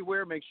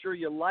everywhere. Make sure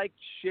you like,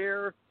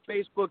 share,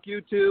 Facebook,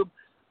 YouTube.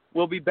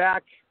 We'll be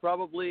back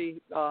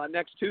probably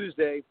next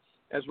Tuesday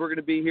as we're going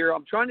to be here.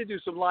 I'm trying to do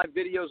some live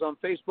videos on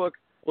Facebook.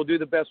 We'll do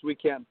the best we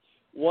can.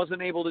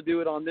 Wasn't able to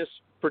do it on this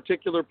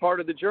particular part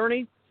of the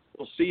journey.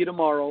 We'll see you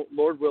tomorrow,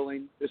 Lord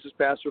willing. This is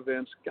Pastor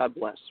Vince. God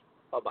bless.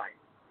 Bye-bye.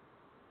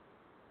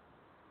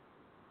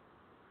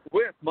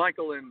 With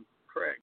Michael and Craig.